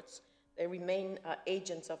national courts. They remain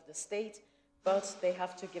agents of the state, but they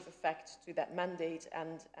have to give effect to that mandate,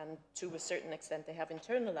 and to a certain extent, they have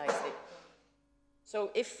internalized it.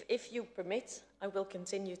 So if you permit, I will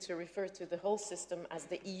continue to refer to the whole system as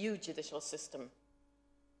the EU judicial system.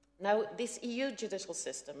 Now, this EU judicial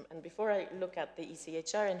system, and before I look at the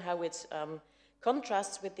ECHR and how it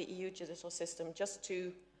contrasts with the EU judicial system, just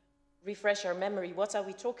to refresh our memory, what are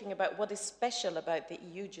we talking about? What is special about the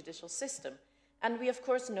EU judicial system? And we, of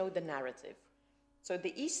course, know the narrative. So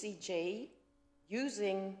the ECJ,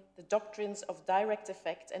 using the doctrines of direct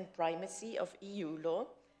effect and primacy of EU law,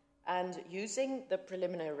 and using the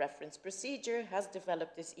preliminary reference procedure, has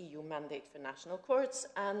developed this EU mandate for national courts,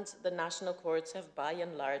 and the national courts have by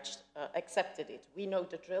and large accepted it. We know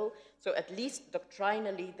the drill, so at least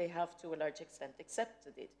doctrinally they have to a large extent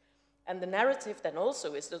accepted it. And the narrative then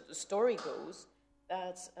also is that the story goes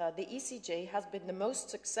that the ECJ has been the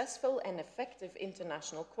most successful and effective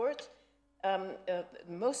international court,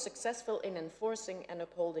 most successful in enforcing and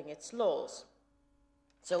upholding its laws.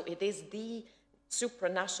 So it is the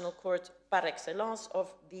supranational court par excellence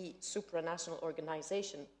of the supranational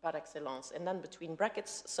organization par excellence. And then between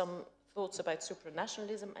brackets, some thoughts about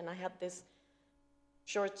supranationalism, and I had this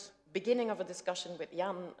short beginning of a discussion with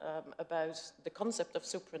Jan about the concept of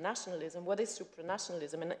supranationalism. What is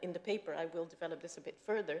supranationalism? And in the paper, I will develop this a bit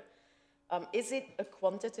further. Is it a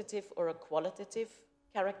quantitative or a qualitative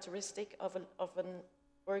characteristic of an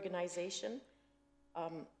organization?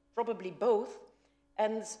 Probably both.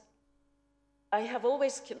 And I have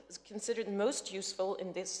always considered most useful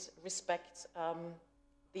in this respect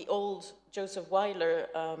the old Joseph Weiler,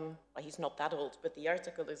 he's not that old, but the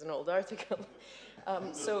article is an old article.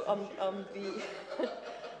 So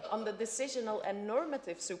on the decisional and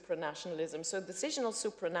normative supranationalism. So decisional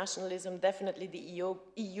supranationalism, definitely the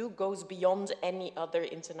EU goes beyond any other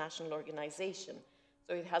international organization.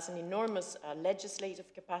 So it has an enormous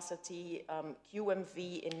legislative capacity,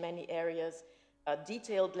 QMV in many areas,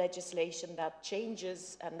 detailed legislation that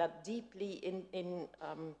changes and that deeply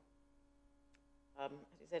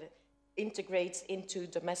integrates into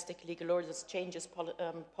domestic legal orders, changes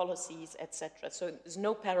policies, etc. So there's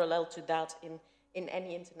no parallel to that in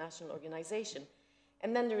any international organization.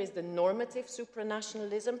 And then there is the normative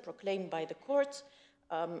supranationalism proclaimed by the court,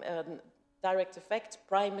 direct effect,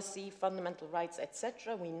 primacy, fundamental rights,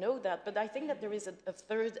 etc. We know that, but I think that there is a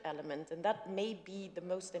third element, and that may be the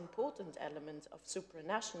most important element of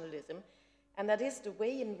supranationalism, and that is the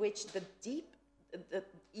way in which the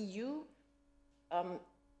EU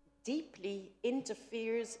deeply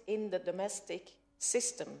interferes in the domestic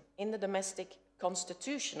system, in the domestic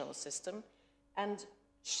constitutional system, and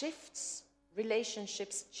shifts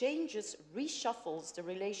relationships, changes, reshuffles the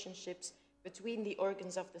relationships between the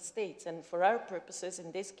organs of the states, and for our purposes,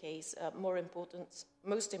 in this case,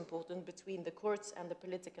 most important between the courts and the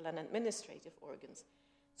political and administrative organs.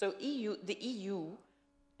 So the EU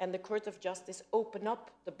and the Court of Justice open up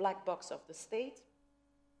the black box of the state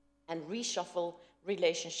and reshuffle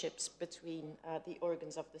relationships between the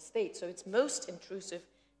organs of the state. So it's most intrusive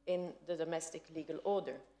in the domestic legal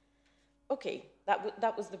order. Okay,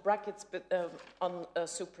 that was the brackets on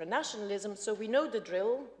supranationalism. So we know the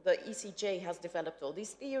drill. The ECJ has developed all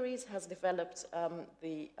these theories, has developed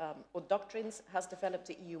or doctrines, has developed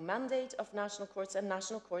the EU mandate of national courts, and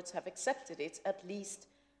national courts have accepted it, at least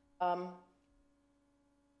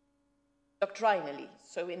doctrinally.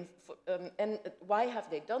 So and why have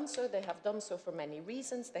they done so? They have done so for many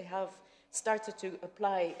reasons. They have started to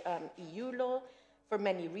apply EU law for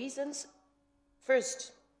many reasons.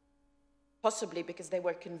 First, possibly because they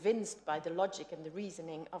were convinced by the logic and the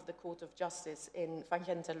reasoning of the Court of Justice in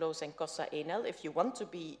Vangenteloos and Cossa Enel. If you want to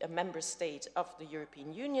be a member state of the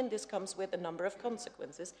European Union, this comes with a number of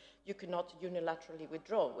consequences. You cannot unilaterally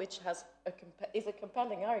withdraw, which is a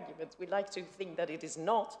compelling argument. We like to think that it is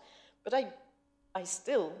not, but I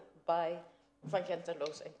still buy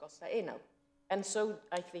Vangenteloos and Cossa Enel. And so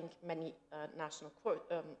I think many national court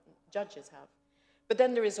judges have. But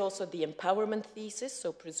then there is also the empowerment thesis,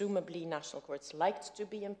 so presumably national courts liked to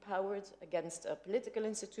be empowered against political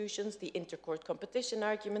institutions, the intercourt competition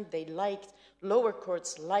argument, lower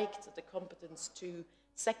courts liked the competence to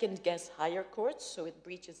second-guess higher courts, so it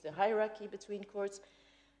breaches the hierarchy between courts.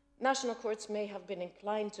 National courts may have been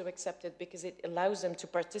inclined to accept it because it allows them to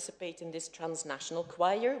participate in this transnational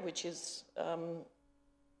choir, which is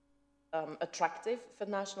attractive for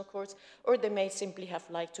national courts, or they may simply have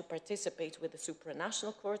liked to participate with the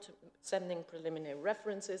supranational court, sending preliminary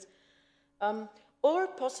references, or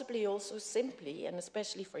possibly also simply, and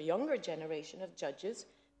especially for younger generation of judges,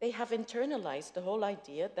 they have internalized the whole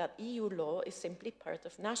idea that EU law is simply part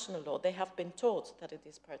of national law. They have been taught that it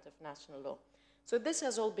is part of national law. So this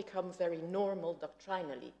has all become very normal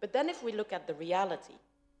doctrinally. But then if we look at the reality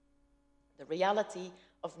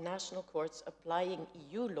of national courts applying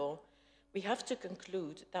EU law, we have to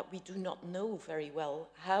conclude that we do not know very well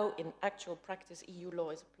how in actual practice EU law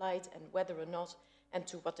is applied and whether or not and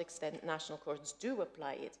to what extent national courts do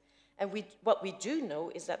apply it. And what we do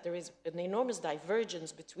know is that there is an enormous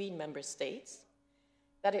divergence between member states,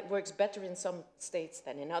 that it works better in some states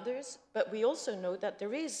than in others, but we also know that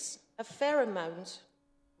there is a fair amount,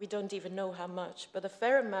 we don't even know how much, but a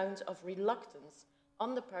fair amount of reluctance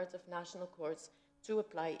on the part of national courts to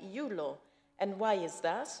apply EU law. And why is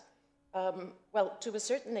that? Well, to a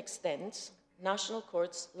certain extent, national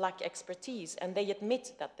courts lack expertise, and they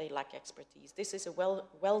admit that they lack expertise. This is a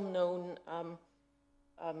well-known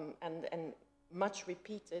and much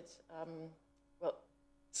repeated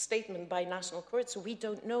statement by national courts. We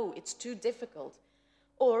don't know, it's too difficult.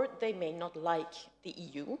 Or they may not like the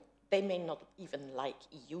EU. They may not even like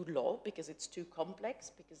EU law because it's too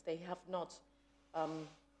complex, because they have not,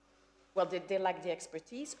 they lack the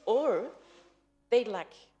expertise, or they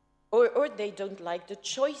lack, or they don't like the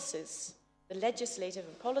choices, the legislative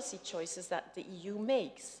and policy choices that the EU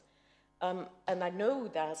makes. And I know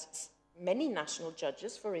that many national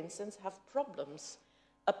judges, for instance, have problems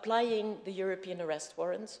applying the European arrest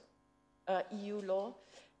warrant, EU law,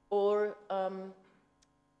 or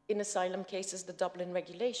in asylum cases, the Dublin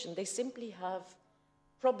regulation. They simply have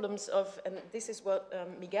problems of, and this is what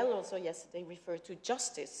Miguel also yesterday referred to,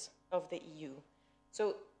 justice of the EU.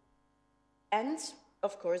 So, and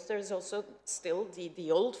of course, there is also still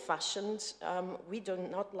the old-fashioned, we do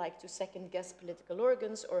not like to second-guess political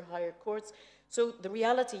organs or higher courts. So the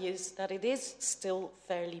reality is that it is still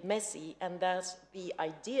fairly messy, and that the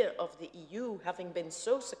idea of the EU having been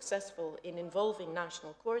so successful in involving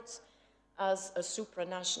national courts as a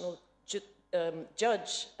supranational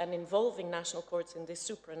judge and involving national courts in this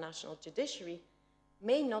supranational judiciary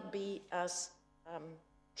may not be as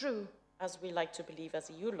true as we like to believe as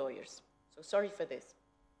EU lawyers. So sorry for this.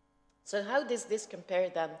 So how does this compare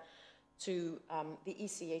then to the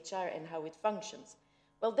ECHR and how it functions?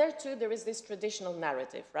 Well, there too, there is this traditional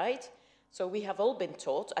narrative, right? So we have all been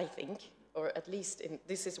taught, I think, or at least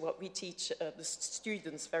this is what we teach the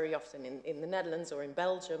students very often in the Netherlands or in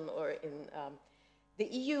Belgium or in the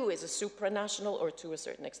EU is a supranational, or to a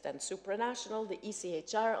certain extent supranational. The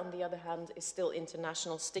ECHR, on the other hand, is still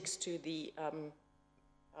international, sticks to the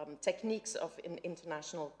techniques of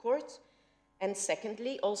international courts. And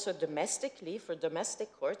secondly, also domestically, for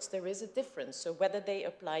domestic courts, there is a difference. So whether they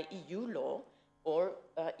apply EU law or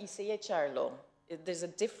ECHR law, there's a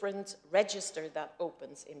different register that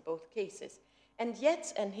opens in both cases. And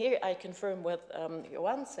yet, and here I confirm what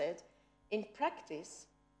Joan said, in practice,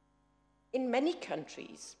 in many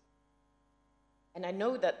countries, and I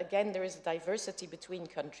know that, again, there is a diversity between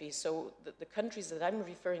countries, so the countries that I'm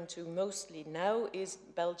referring to mostly now is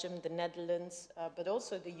Belgium, the Netherlands, but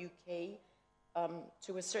also the UK,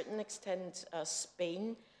 to a certain extent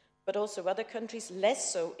Spain, but also other countries,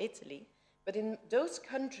 less so Italy. But in those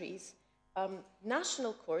countries,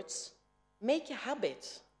 national courts make a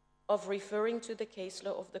habit of referring to the case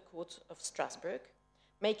law of the Court of Strasbourg,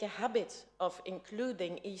 make a habit of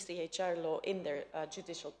including ECHR law in their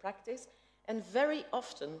judicial practice, and very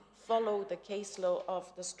often follow the case law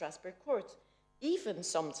of the Strasbourg court, even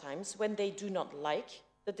sometimes when they do not like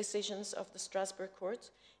the decisions of the Strasbourg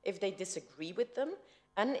court, if they disagree with them,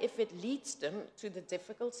 and if it leads them to the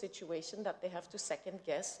difficult situation that they have to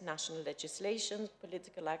second-guess national legislation,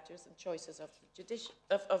 political actors, and choices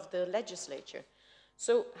of the legislature.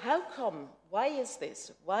 So how come? Why is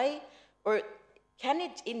this? Why, or can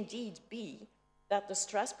it indeed be that the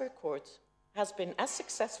Strasbourg court has been as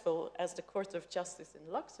successful as the Court of Justice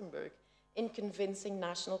in Luxembourg in convincing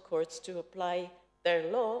national courts to apply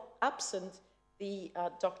their law absent the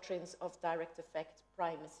doctrines of direct effect,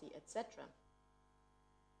 primacy, etc.?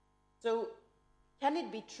 So can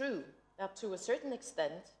it be true that to a certain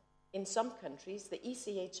extent, in some countries, the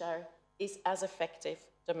ECHR is as effective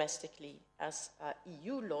domestically as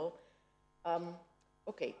EU law?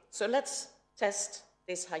 Okay, so let's test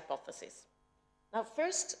this hypothesis. Now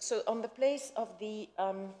first, so on the place of the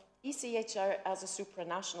ECHR as a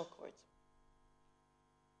supranational court.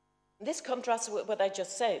 This contrasts with what I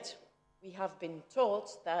just said. We have been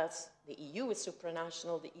taught that the EU is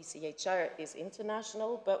supranational, the ECHR is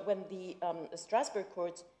international, but when the Strasbourg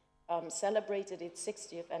court celebrated its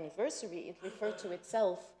 60th anniversary, it referred to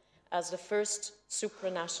itself as the first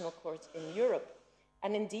supranational court in Europe.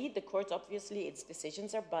 And indeed, the court, obviously, its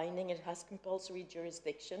decisions are binding, it has compulsory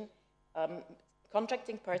jurisdiction.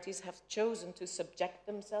 Contracting parties have chosen to subject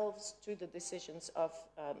themselves to the decisions of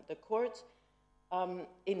the court.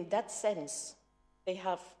 In that sense, they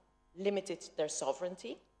have limited their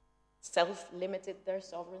sovereignty, self-limited their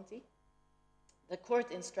sovereignty. The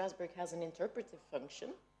court in Strasbourg has an interpretive function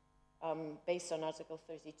based on Article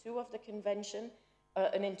 32 of the Convention,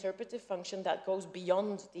 an interpretive function that goes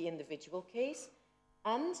beyond the individual case,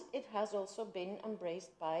 and it has also been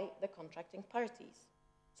embraced by the contracting parties.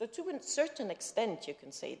 So to a certain extent, you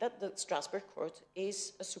can say that the Strasbourg court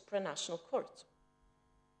is a supranational court.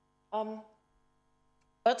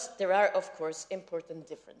 But there are, of course, important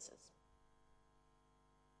differences.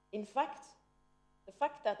 In fact, the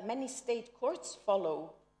fact that many state courts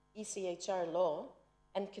follow ECHR law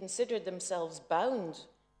and consider themselves bound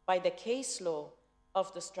by the case law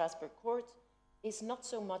of the Strasbourg court is not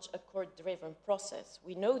so much a court-driven process.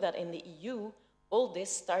 We know that in the EU, all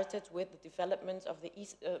this started with the development of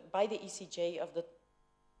by the ECJ of the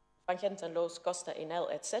Van Genten laws, Costa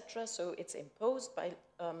Enel, etc. So it's imposed by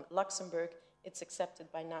Luxembourg, it's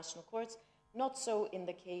accepted by national courts, not so in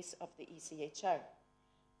the case of the ECHR.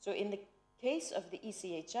 So in the case of the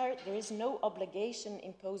ECHR, there is no obligation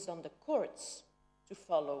imposed on the courts to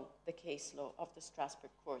follow the case law of the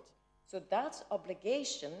Strasbourg court. So that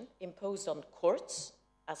obligation imposed on courts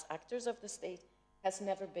as actors of the state has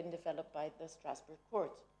never been developed by the Strasbourg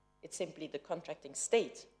court. It's simply the contracting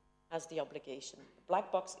state has the obligation. The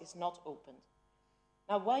black box is not opened.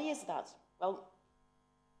 Now, why is that? Well,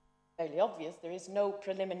 fairly obvious, there is no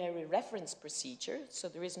preliminary reference procedure, so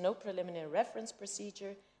there is no preliminary reference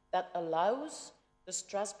procedure that allows the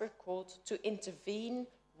Strasbourg court to intervene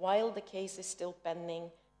while the case is still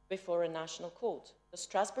pending before a national court. The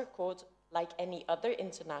Strasbourg court, like any other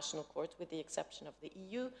international court, with the exception of the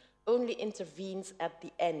EU, only intervenes at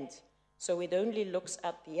the end. So it only looks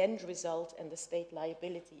at the end result and the state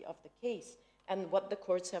liability of the case. And what the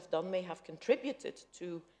courts have done may have contributed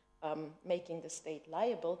to making the state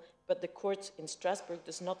liable, but the court in Strasbourg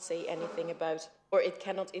does not say anything about, or it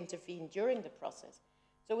cannot intervene during the process.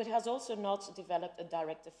 So it has also not developed a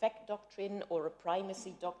direct effect doctrine or a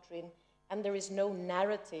primacy doctrine, and there is no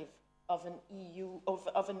narrative of an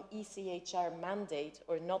an ECHR mandate,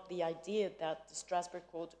 or not the idea that the Strasbourg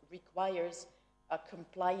Court requires a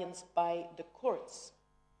compliance by the courts.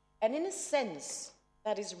 And in a sense,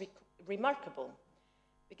 that is remarkable,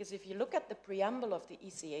 because if you look at the preamble of the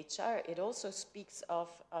ECHR, it also speaks of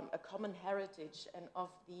a common heritage and of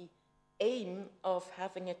the aim of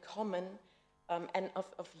having a common and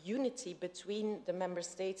of unity between the member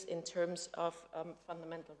states in terms of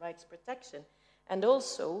fundamental rights protection. And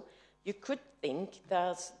also, you could think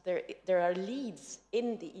that there are leads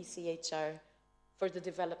in the ECHR for the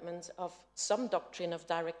development of some doctrine of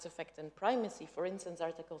direct effect and primacy. For instance,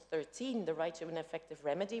 Article 13, the right to an effective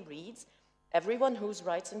remedy, reads, everyone whose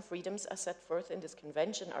rights and freedoms as set forth in this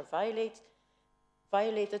convention are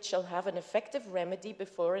violated shall have an effective remedy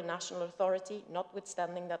before a national authority,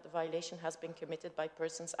 notwithstanding that the violation has been committed by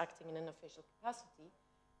persons acting in an official capacity.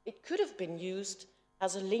 It could have been used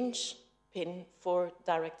as a linchpin for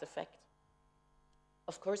direct effect.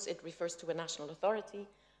 Of course, it refers to a national authority,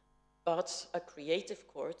 but a creative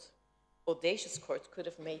court, audacious court, could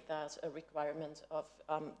have made that a requirement of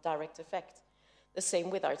direct effect. The same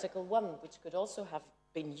with Article 1, which could also have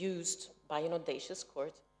been used by an audacious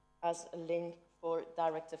court as a link for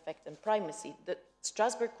direct effect and primacy. The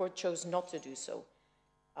Strasbourg Court chose not to do so.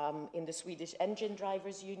 In the Swedish Engine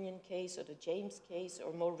Drivers Union case, or the James case,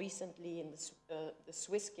 or more recently in the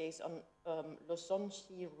Swiss case on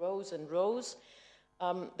Losonchi, Rose and Rose,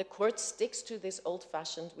 the court sticks to this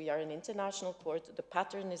old-fashioned, we are an international court, the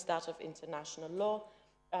pattern is that of international law,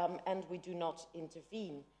 and we do not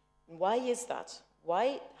intervene. And why is that?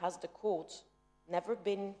 Why has the court never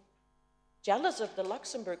been jealous of the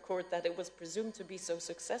Luxembourg court that it was presumed to be so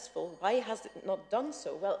successful? Why has it not done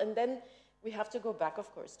so? Well, and then we have to go back, of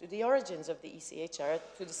course, to the origins of the ECHR,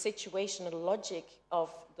 to the situational logic of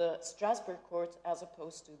the Strasbourg court as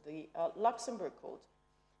opposed to the Luxembourg court.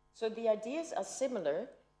 So the ideas are similar,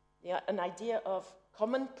 an idea of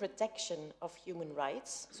common protection of human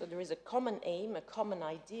rights. So there is a common aim, a common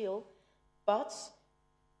ideal, but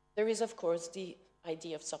there is, of course, the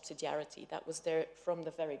idea of subsidiarity that was there from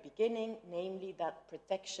the very beginning, namely that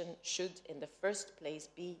protection should, in the first place,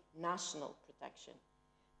 be national protection.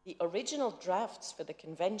 The original drafts for the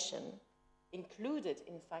convention included,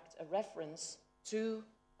 in fact, a reference to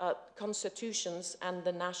constitutions and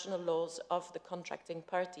the national laws of the contracting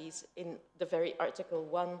parties in the very Article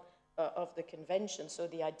 1 of the convention. So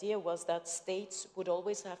the idea was that states would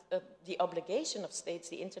always have the obligation of states,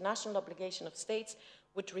 the international obligation of states,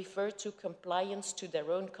 would refer to compliance to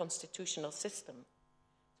their own constitutional system.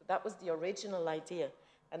 So that was the original idea.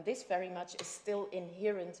 And this very much is still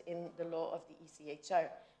inherent in the law of the ECHR.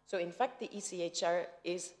 So in fact, the ECHR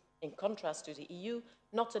is, in contrast to the EU,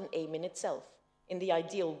 not an aim in itself. In the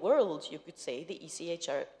ideal world, you could say, the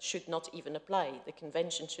ECHR should not even apply. The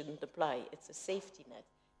convention shouldn't apply. It's a safety net.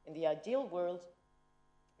 In the ideal world,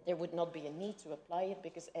 there would not be a need to apply it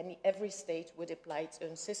because every state would apply its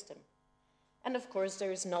own system. And of course,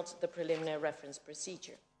 there is not the preliminary reference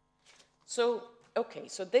procedure. So, okay,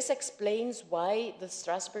 so this explains why the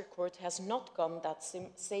Strasbourg Court has not gone that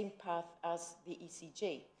same path as the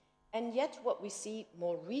ECJ. And yet what we see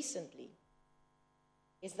more recently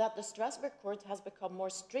is that the Strasbourg Court has become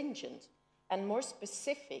more stringent and more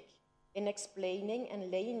specific in explaining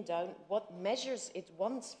and laying down what measures it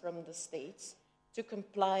wants from the states to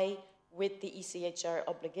comply with the ECHR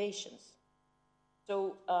obligations.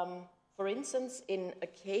 So, for instance, in a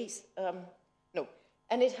case,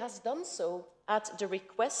 and it has done so at the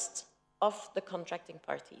request of the contracting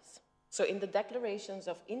parties. So in the declarations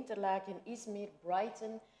of Interlaken, Izmir,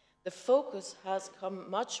 Brighton, the focus has come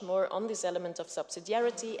much more on this element of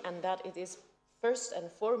subsidiarity, and that it is first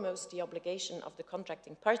and foremost the obligation of the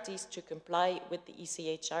contracting parties to comply with the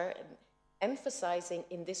ECHR, and emphasizing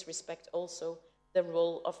in this respect also the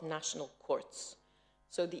role of national courts.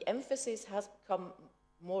 So the emphasis has come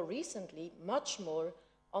more recently much more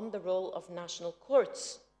on the role of national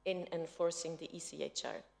courts in enforcing the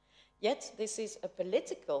ECHR. Yet this is a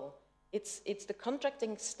political, it's the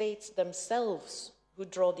contracting states themselves who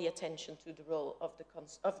draw the attention to the role of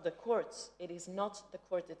the courts. It is not the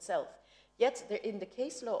court itself. Yet in the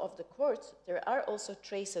case law of the court, there are also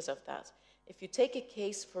traces of that. If you take a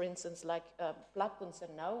case, for instance, like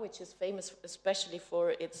Plattkunsternau, which is famous especially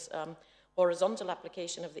for its horizontal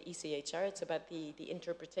application of the ECHR, it's about the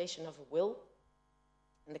interpretation of a will,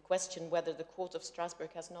 and the question whether the Court of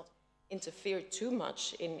Strasbourg has not interfered too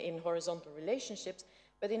much in horizontal relationships.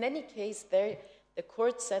 But in any case, there, the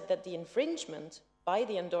court said that the infringement by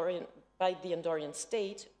the Andorran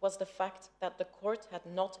state was the fact that the court had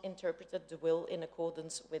not interpreted the will in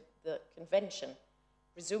accordance with the convention.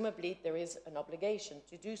 Presumably, there is an obligation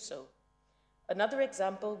to do so. Another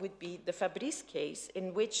example would be the Fabrice case,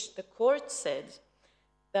 in which the court said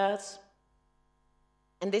that,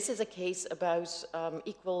 and this is a case about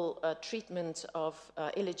equal treatment of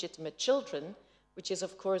illegitimate children, which is,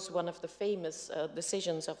 of course, one of the famous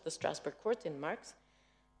decisions of the Strasbourg court in Marx.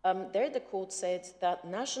 There the court said that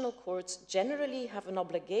national courts generally have an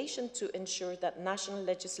obligation to ensure that national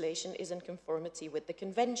legislation is in conformity with the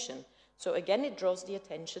convention. So again, it draws the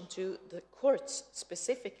attention to the courts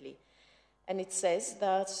specifically. And it says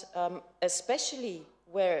that especially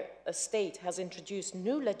where a state has introduced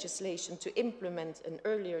new legislation to implement an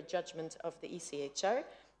earlier judgment of the ECHR,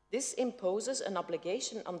 this imposes an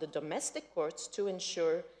obligation on the domestic courts to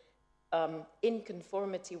ensure in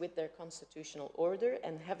conformity with their constitutional order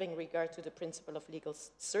and having regard to the principle of legal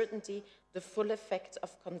certainty, the full effect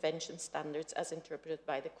of convention standards as interpreted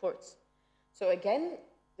by the courts. So again,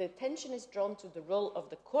 the attention is drawn to the role of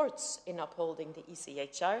the courts in upholding the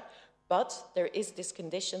ECHR, but there is this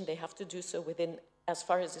condition, they have to do so within, as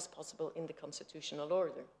far as is possible, in the constitutional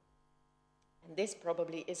order. And this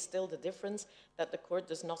probably is still the difference, that the court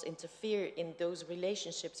does not interfere in those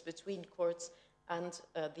relationships between courts and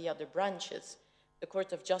the other branches. The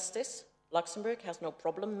Court of Justice, Luxembourg, has no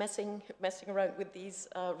problem messing around with these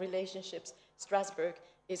relationships. Strasbourg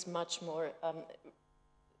is much more,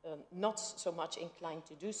 not so much inclined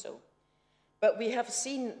to do so. But we have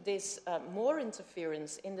seen this more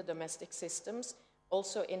interference in the domestic systems,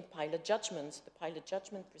 also in pilot judgments, the pilot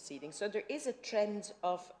judgment proceedings. So there is a trend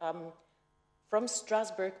of, from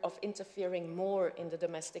Strasbourg, of interfering more in the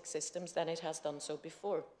domestic systems than it has done so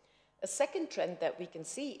before. A second trend that we can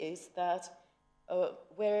see is that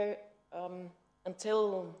where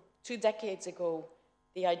until 2 decades ago,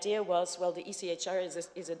 the idea was, well, the ECHR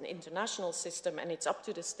is an international system and it's up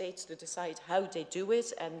to the states to decide how they do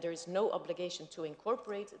it, and there is no obligation to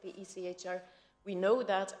incorporate the ECHR. We know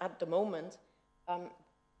that at the moment,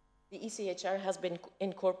 the ECHR has been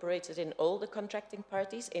incorporated in all the contracting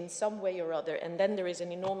parties in some way or other, and then there is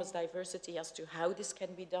an enormous diversity as to how this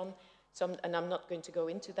can be done. And I'm not going to go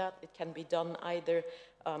into that. It can be done either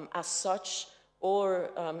as such or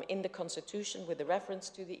in the Constitution with a reference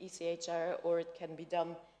to the ECHR, or it can be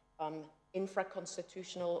done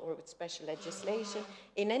infra-constitutional or with special legislation.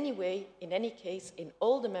 In any way, in any case, in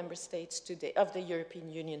all the member states today, of the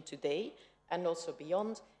European Union today, and also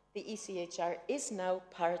beyond, the ECHR is now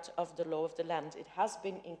part of the law of the land. It has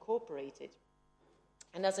been incorporated.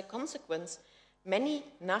 And as a consequence, many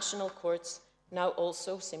national courts now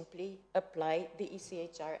also simply apply the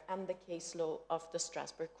ECHR and the case law of the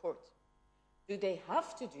Strasbourg court. Do they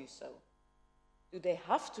have to do so? Do they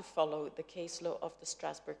have to follow the case law of the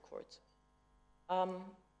Strasbourg court?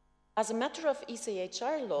 As a matter of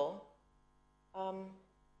ECHR law,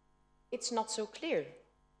 it's not so clear.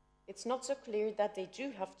 It's not so clear that they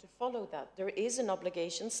do have to follow that. There is an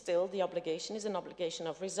obligation still. The obligation is an obligation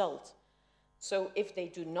of result. So if they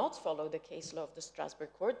do not follow the case law of the Strasbourg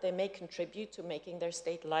court, they may contribute to making their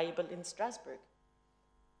state liable in Strasbourg.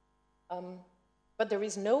 But there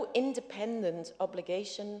is no independent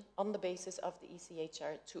obligation on the basis of the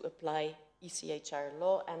ECHR to apply ECHR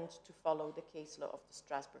law and to follow the case law of the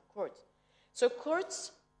Strasbourg court. So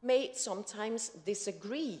courts may sometimes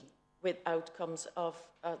disagree with outcomes of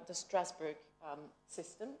the Strasbourg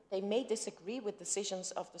system. They may disagree with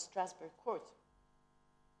decisions of the Strasbourg court.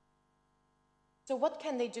 So what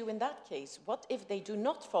can they do in that case? What if they do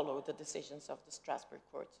not follow the decisions of the Strasbourg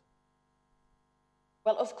court?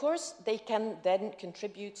 Well, of course, they can then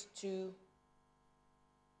contribute to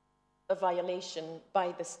a violation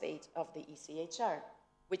by the state of the ECHR,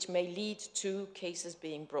 which may lead to cases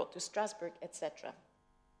being brought to Strasbourg, etc.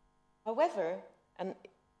 However, and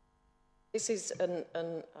this is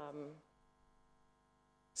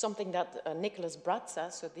something that Nicholas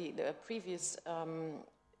Brazza, so the previous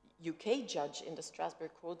UK judge in the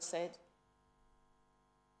Strasbourg court, said.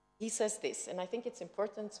 He says this, and I think it's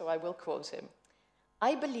important, so I will quote him.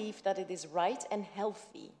 I believe that it is right and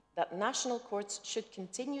healthy that national courts should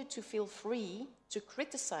continue to feel free to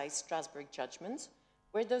criticize Strasbourg judgments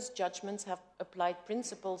where those judgments have applied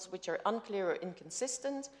principles which are unclear or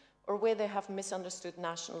inconsistent, or where they have misunderstood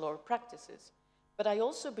national law practices. But I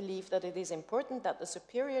also believe that it is important that the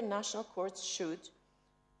superior national courts should,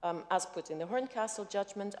 as put in the Horncastle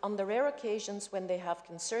judgment, on the rare occasions when they have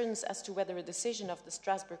concerns as to whether a decision of the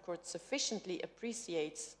Strasbourg court sufficiently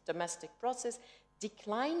appreciates domestic process,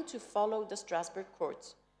 decline to follow the Strasbourg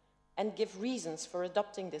court and give reasons for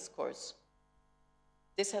adopting this course.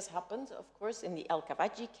 This has happened, of course, in the El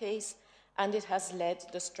Kavaji case, and it has led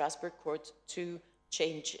the Strasbourg court to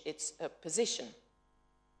change its position.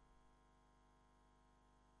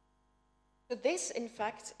 So this, in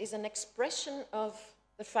fact, is an expression of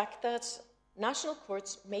the fact that national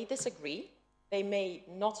courts may disagree. They may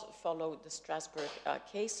not follow the Strasbourg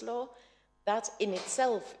case law. That in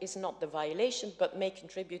itself is not the violation, but may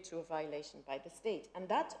contribute to a violation by the state. And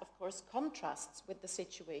that, of course, contrasts with the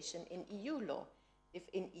situation in EU law. If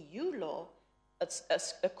in EU law,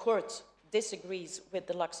 a court disagrees with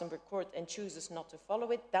the Luxembourg court and chooses not to follow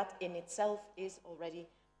it, that in itself is already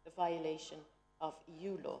a violation of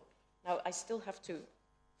EU law. Now, I still have to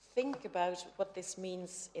think about what this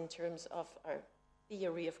means in terms of our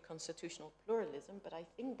theory of constitutional pluralism, but I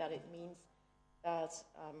think that it means that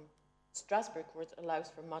Strasbourg court allows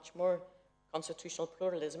for much more constitutional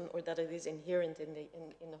pluralism, or that it is inherent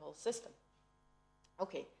in the whole system.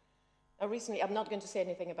 Okay. Now, recently, I'm not going to say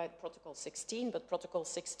anything about Protocol 16, but Protocol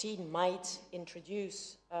 16 might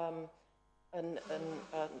introduce an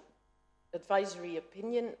advisory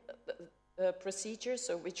opinion procedure,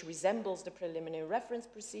 so which resembles the preliminary reference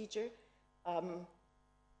procedure.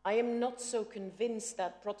 I am not so convinced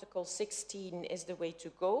that Protocol 16 is the way to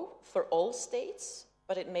go for all states,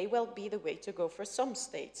 but it may well be the way to go for some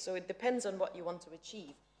states. So it depends on what you want to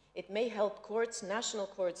achieve. It may help courts, national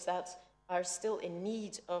courts that are still in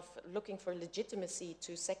need of looking for legitimacy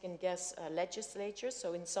to second-guess legislatures.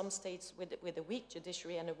 So in some states with a weak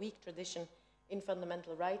judiciary and a weak tradition in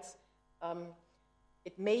fundamental rights,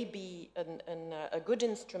 it may be a good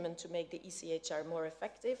instrument to make the ECHR more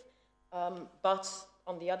effective, but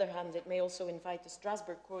on the other hand, it may also invite the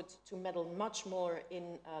Strasbourg court to meddle much more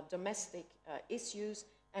in domestic issues,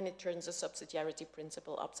 and it turns the subsidiarity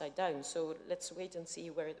principle upside down. So let's wait and see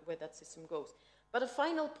where that system goes. But a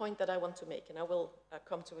final point that I want to make, and I will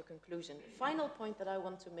come to a conclusion. The final point that I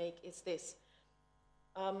want to make is this.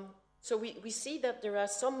 So we see that there are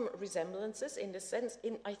some resemblances in the sense,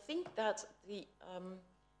 I think that the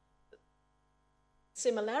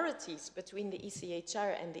similarities between the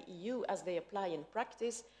ECHR and the EU as they apply in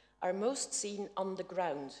practice are most seen on the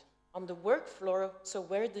ground, on the work floor, so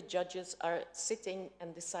where the judges are sitting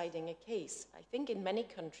and deciding a case. I think in many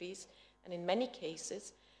countries and in many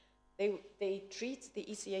cases, they treat the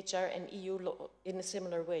ECHR and EU law in a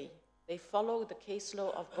similar way. They follow the case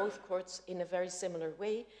law of both courts in a very similar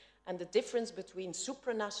way, and the difference between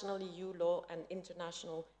supranational EU law and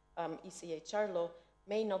international ECHR law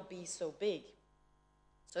may not be so big.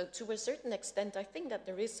 So to a certain extent, I think that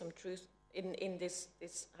there is some truth in this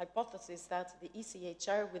hypothesis that the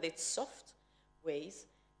ECHR, with its soft ways,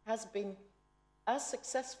 has been as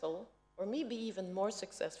successful, or maybe even more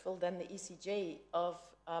successful, than the ECJ of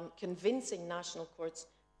convincing national courts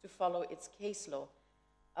to follow its case law.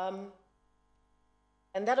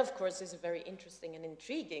 And that, of course, is a very interesting and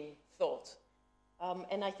intriguing thought.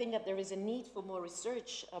 And I think that there is a need for more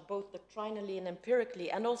research, both doctrinally and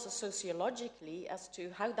empirically, and also sociologically, as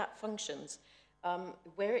to how that functions.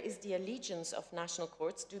 Where is the allegiance of national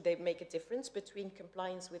courts? Do they make a difference between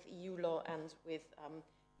compliance with EU law and with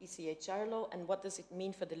ECHR law? And what does it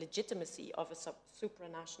mean for the legitimacy of a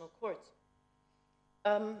supranational court?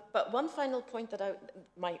 But one final point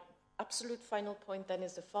my absolute final point then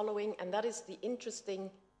is the following, and that is the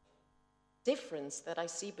interesting difference that I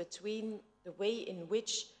see between the way in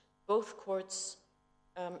which both courts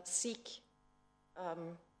seek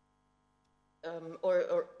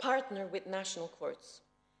or partner with national courts.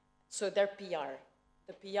 So their PR.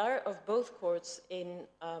 The PR of both courts in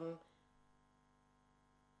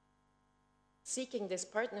seeking this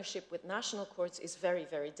partnership with national courts is very,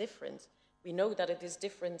 very different. We know that it is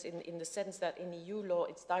different in the sense that in EU law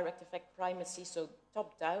it's direct effect primacy, so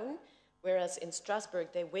top-down, whereas in Strasbourg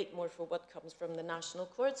they wait more for what comes from the national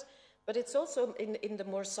courts, but it's also in the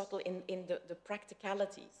more subtle, in the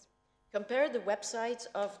practicalities. Compare the website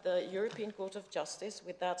of the European Court of Justice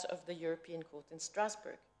with that of the European Court in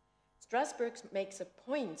Strasbourg. Strasbourg makes a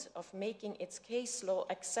point of making its case law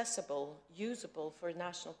accessible, usable for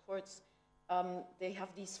national courts. They have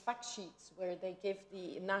these fact sheets where they give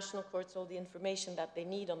the national courts all the information that they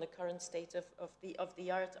need on the current state of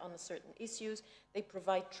the art on certain issues. They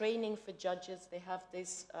provide training for judges. They have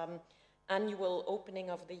this annual opening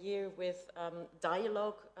of the year with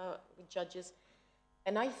dialogue with judges.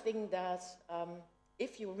 And I think that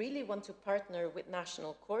if you really want to partner with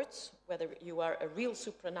national courts, whether you are a real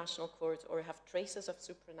supranational court or have traces of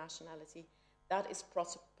supranationality, that is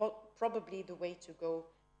probably the way to go,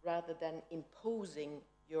 rather than imposing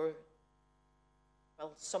your,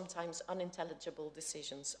 well, sometimes unintelligible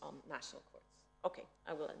decisions on national courts. Okay,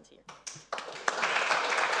 I will end here.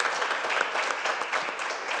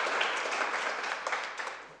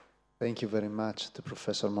 Thank you very much to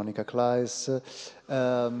Professor Monica Claes.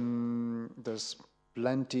 There's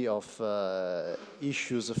plenty of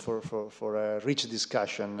issues for a rich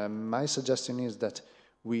discussion. My suggestion is that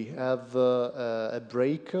we have a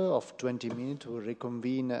break of 20 minutes to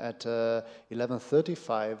reconvene at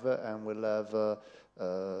 11:35, and we'll have,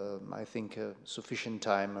 I think, sufficient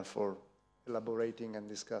time for elaborating and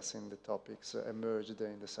discussing the topics emerged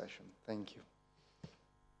in the session. Thank you.